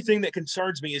 The only thing that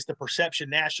concerns me is the perception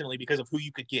nationally because of who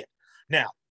you could get. Now,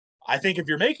 I think if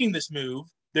you're making this move,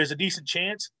 there's a decent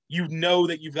chance you know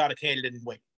that you've got a candidate in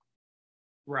waiting.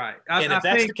 Right. And if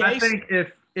that's the case, I think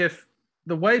if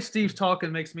the way Steve's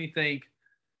talking makes me think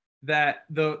that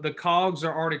the cogs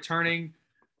are already turning.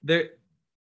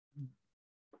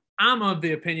 I'm of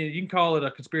the opinion, you can call it a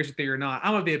conspiracy theory or not,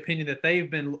 I'm of the opinion that they've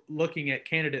been looking at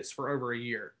candidates for over a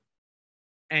year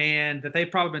and that they've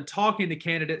probably been talking to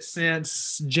candidates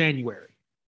since January.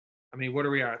 I mean, what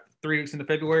are we at? 3 weeks into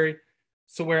February?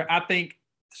 So where I think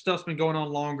stuff's been going on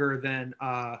longer than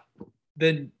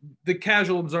the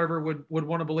casual observer would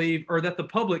want to believe, or that the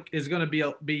public is going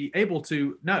to be able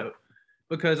to know.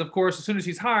 Because, of course, as soon as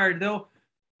he's hired, they'll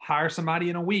hire somebody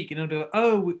in a week. And they'll be like,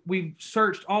 oh, we've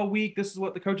searched all week. This is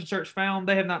what the coaching search found.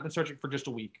 They have not been searching for just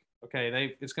a week.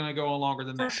 Okay, it's going to go on longer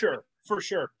than that. For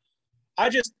sure. I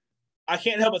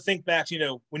can't help but think back,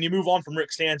 when you move on from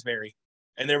Rick Stansberry,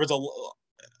 and there was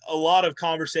a lot of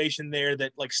conversation there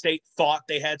that, like, State thought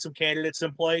they had some candidates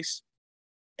in place,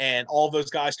 and all of those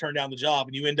guys turned down the job,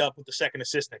 and you end up with the second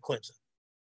assistant at Clemson.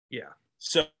 Yeah.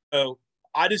 So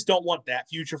I just don't want that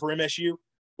future for MSU,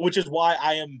 which is why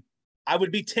I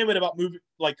would be timid about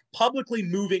publicly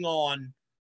moving on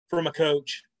from a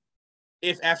coach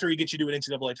if after he gets you to an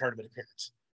NCAA tournament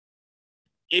appearance.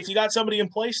 If you got somebody in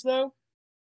place, though,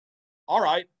 all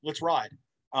right, let's ride.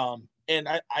 And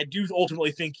I do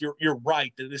ultimately think you're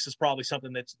right that this is probably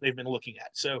something that they've been looking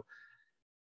at. So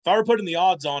if I were putting the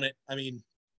odds on it, I mean,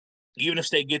 even if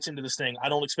State gets into this thing, I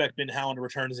don't expect Ben Howland to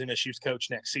return as MSU's coach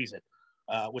next season.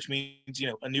 Which means,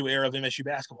 a new era of MSU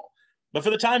basketball. But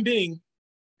for the time being,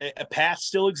 a path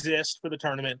still exists for the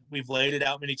tournament. We've laid it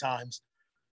out many times.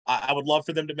 I would love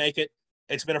for them to make it.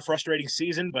 It's been a frustrating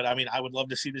season, but, I mean, I would love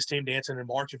to see this team dancing in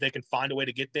March if they can find a way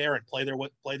to get there and play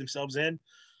themselves in.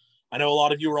 I know a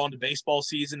lot of you are on to baseball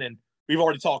season, and we've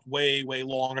already talked way, way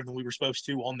longer than we were supposed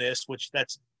to on this, which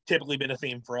that's typically been a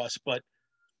theme for us. But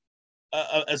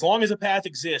as long as a path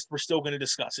exists, we're still going to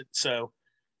discuss it. So,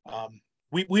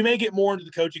 we may get more into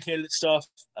the coaching candidate stuff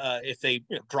if they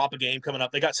drop a game coming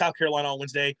up. They got South Carolina on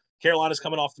Wednesday. Carolina's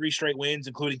coming off 3 straight wins,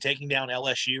 including taking down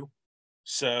LSU.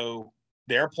 So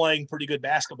they're playing pretty good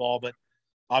basketball, but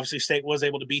obviously State was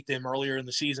able to beat them earlier in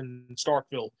the season in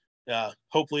Starkville.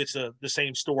 Hopefully it's the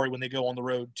same story when they go on the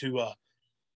road to,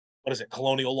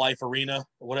 Colonial Life Arena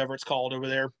or whatever it's called over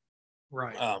there.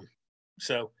 Right.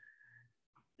 So,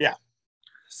 yeah.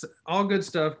 All good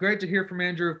stuff. Great to hear from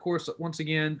Andrew, of course, once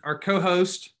again, our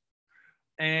co-host.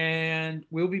 And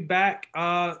we'll be back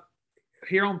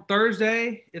here on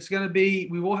Thursday. We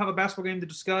will have a basketball game to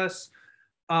discuss.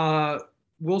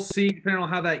 We'll see, depending on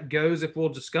how that goes, if we'll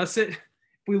discuss it.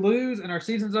 If we lose and our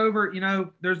season's over,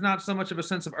 there's not so much of a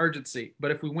sense of urgency.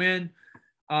 But if we win,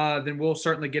 then we'll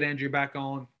certainly get Andrew back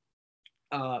on.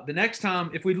 The next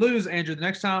time, if we lose, Andrew, the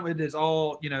next time it is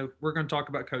all, we're going to talk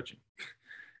about coaching.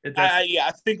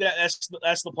 I think that's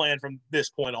the plan from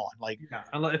this point on.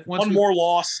 If one more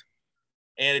loss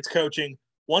and it's coaching.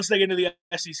 Once they get into the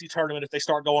SEC tournament, if they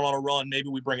start going on a run, maybe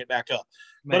we bring it back up.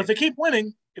 Maybe. But if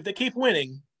they keep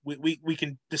winning, we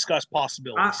can discuss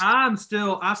possibilities.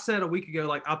 I said a week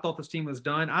ago, I thought this team was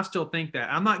done. I still think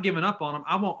that. I'm not giving up on them.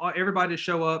 I want everybody to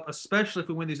show up, especially if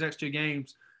we win these next 2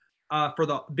 games for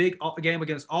the big game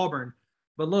against Auburn.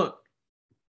 But look,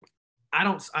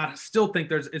 I still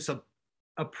think it's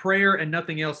a prayer and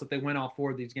nothing else that they went off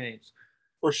for these games.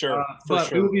 For sure.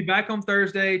 We will be back on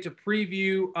Thursday to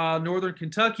preview Northern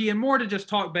Kentucky and more to just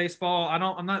talk baseball.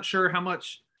 I'm not sure how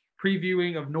much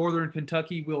previewing of Northern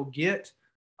Kentucky we'll get,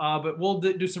 but we'll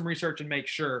do some research and make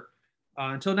sure.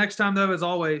 Until next time, though, as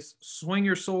always, swing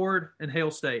your sword and hail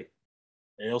State.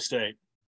 Hail State.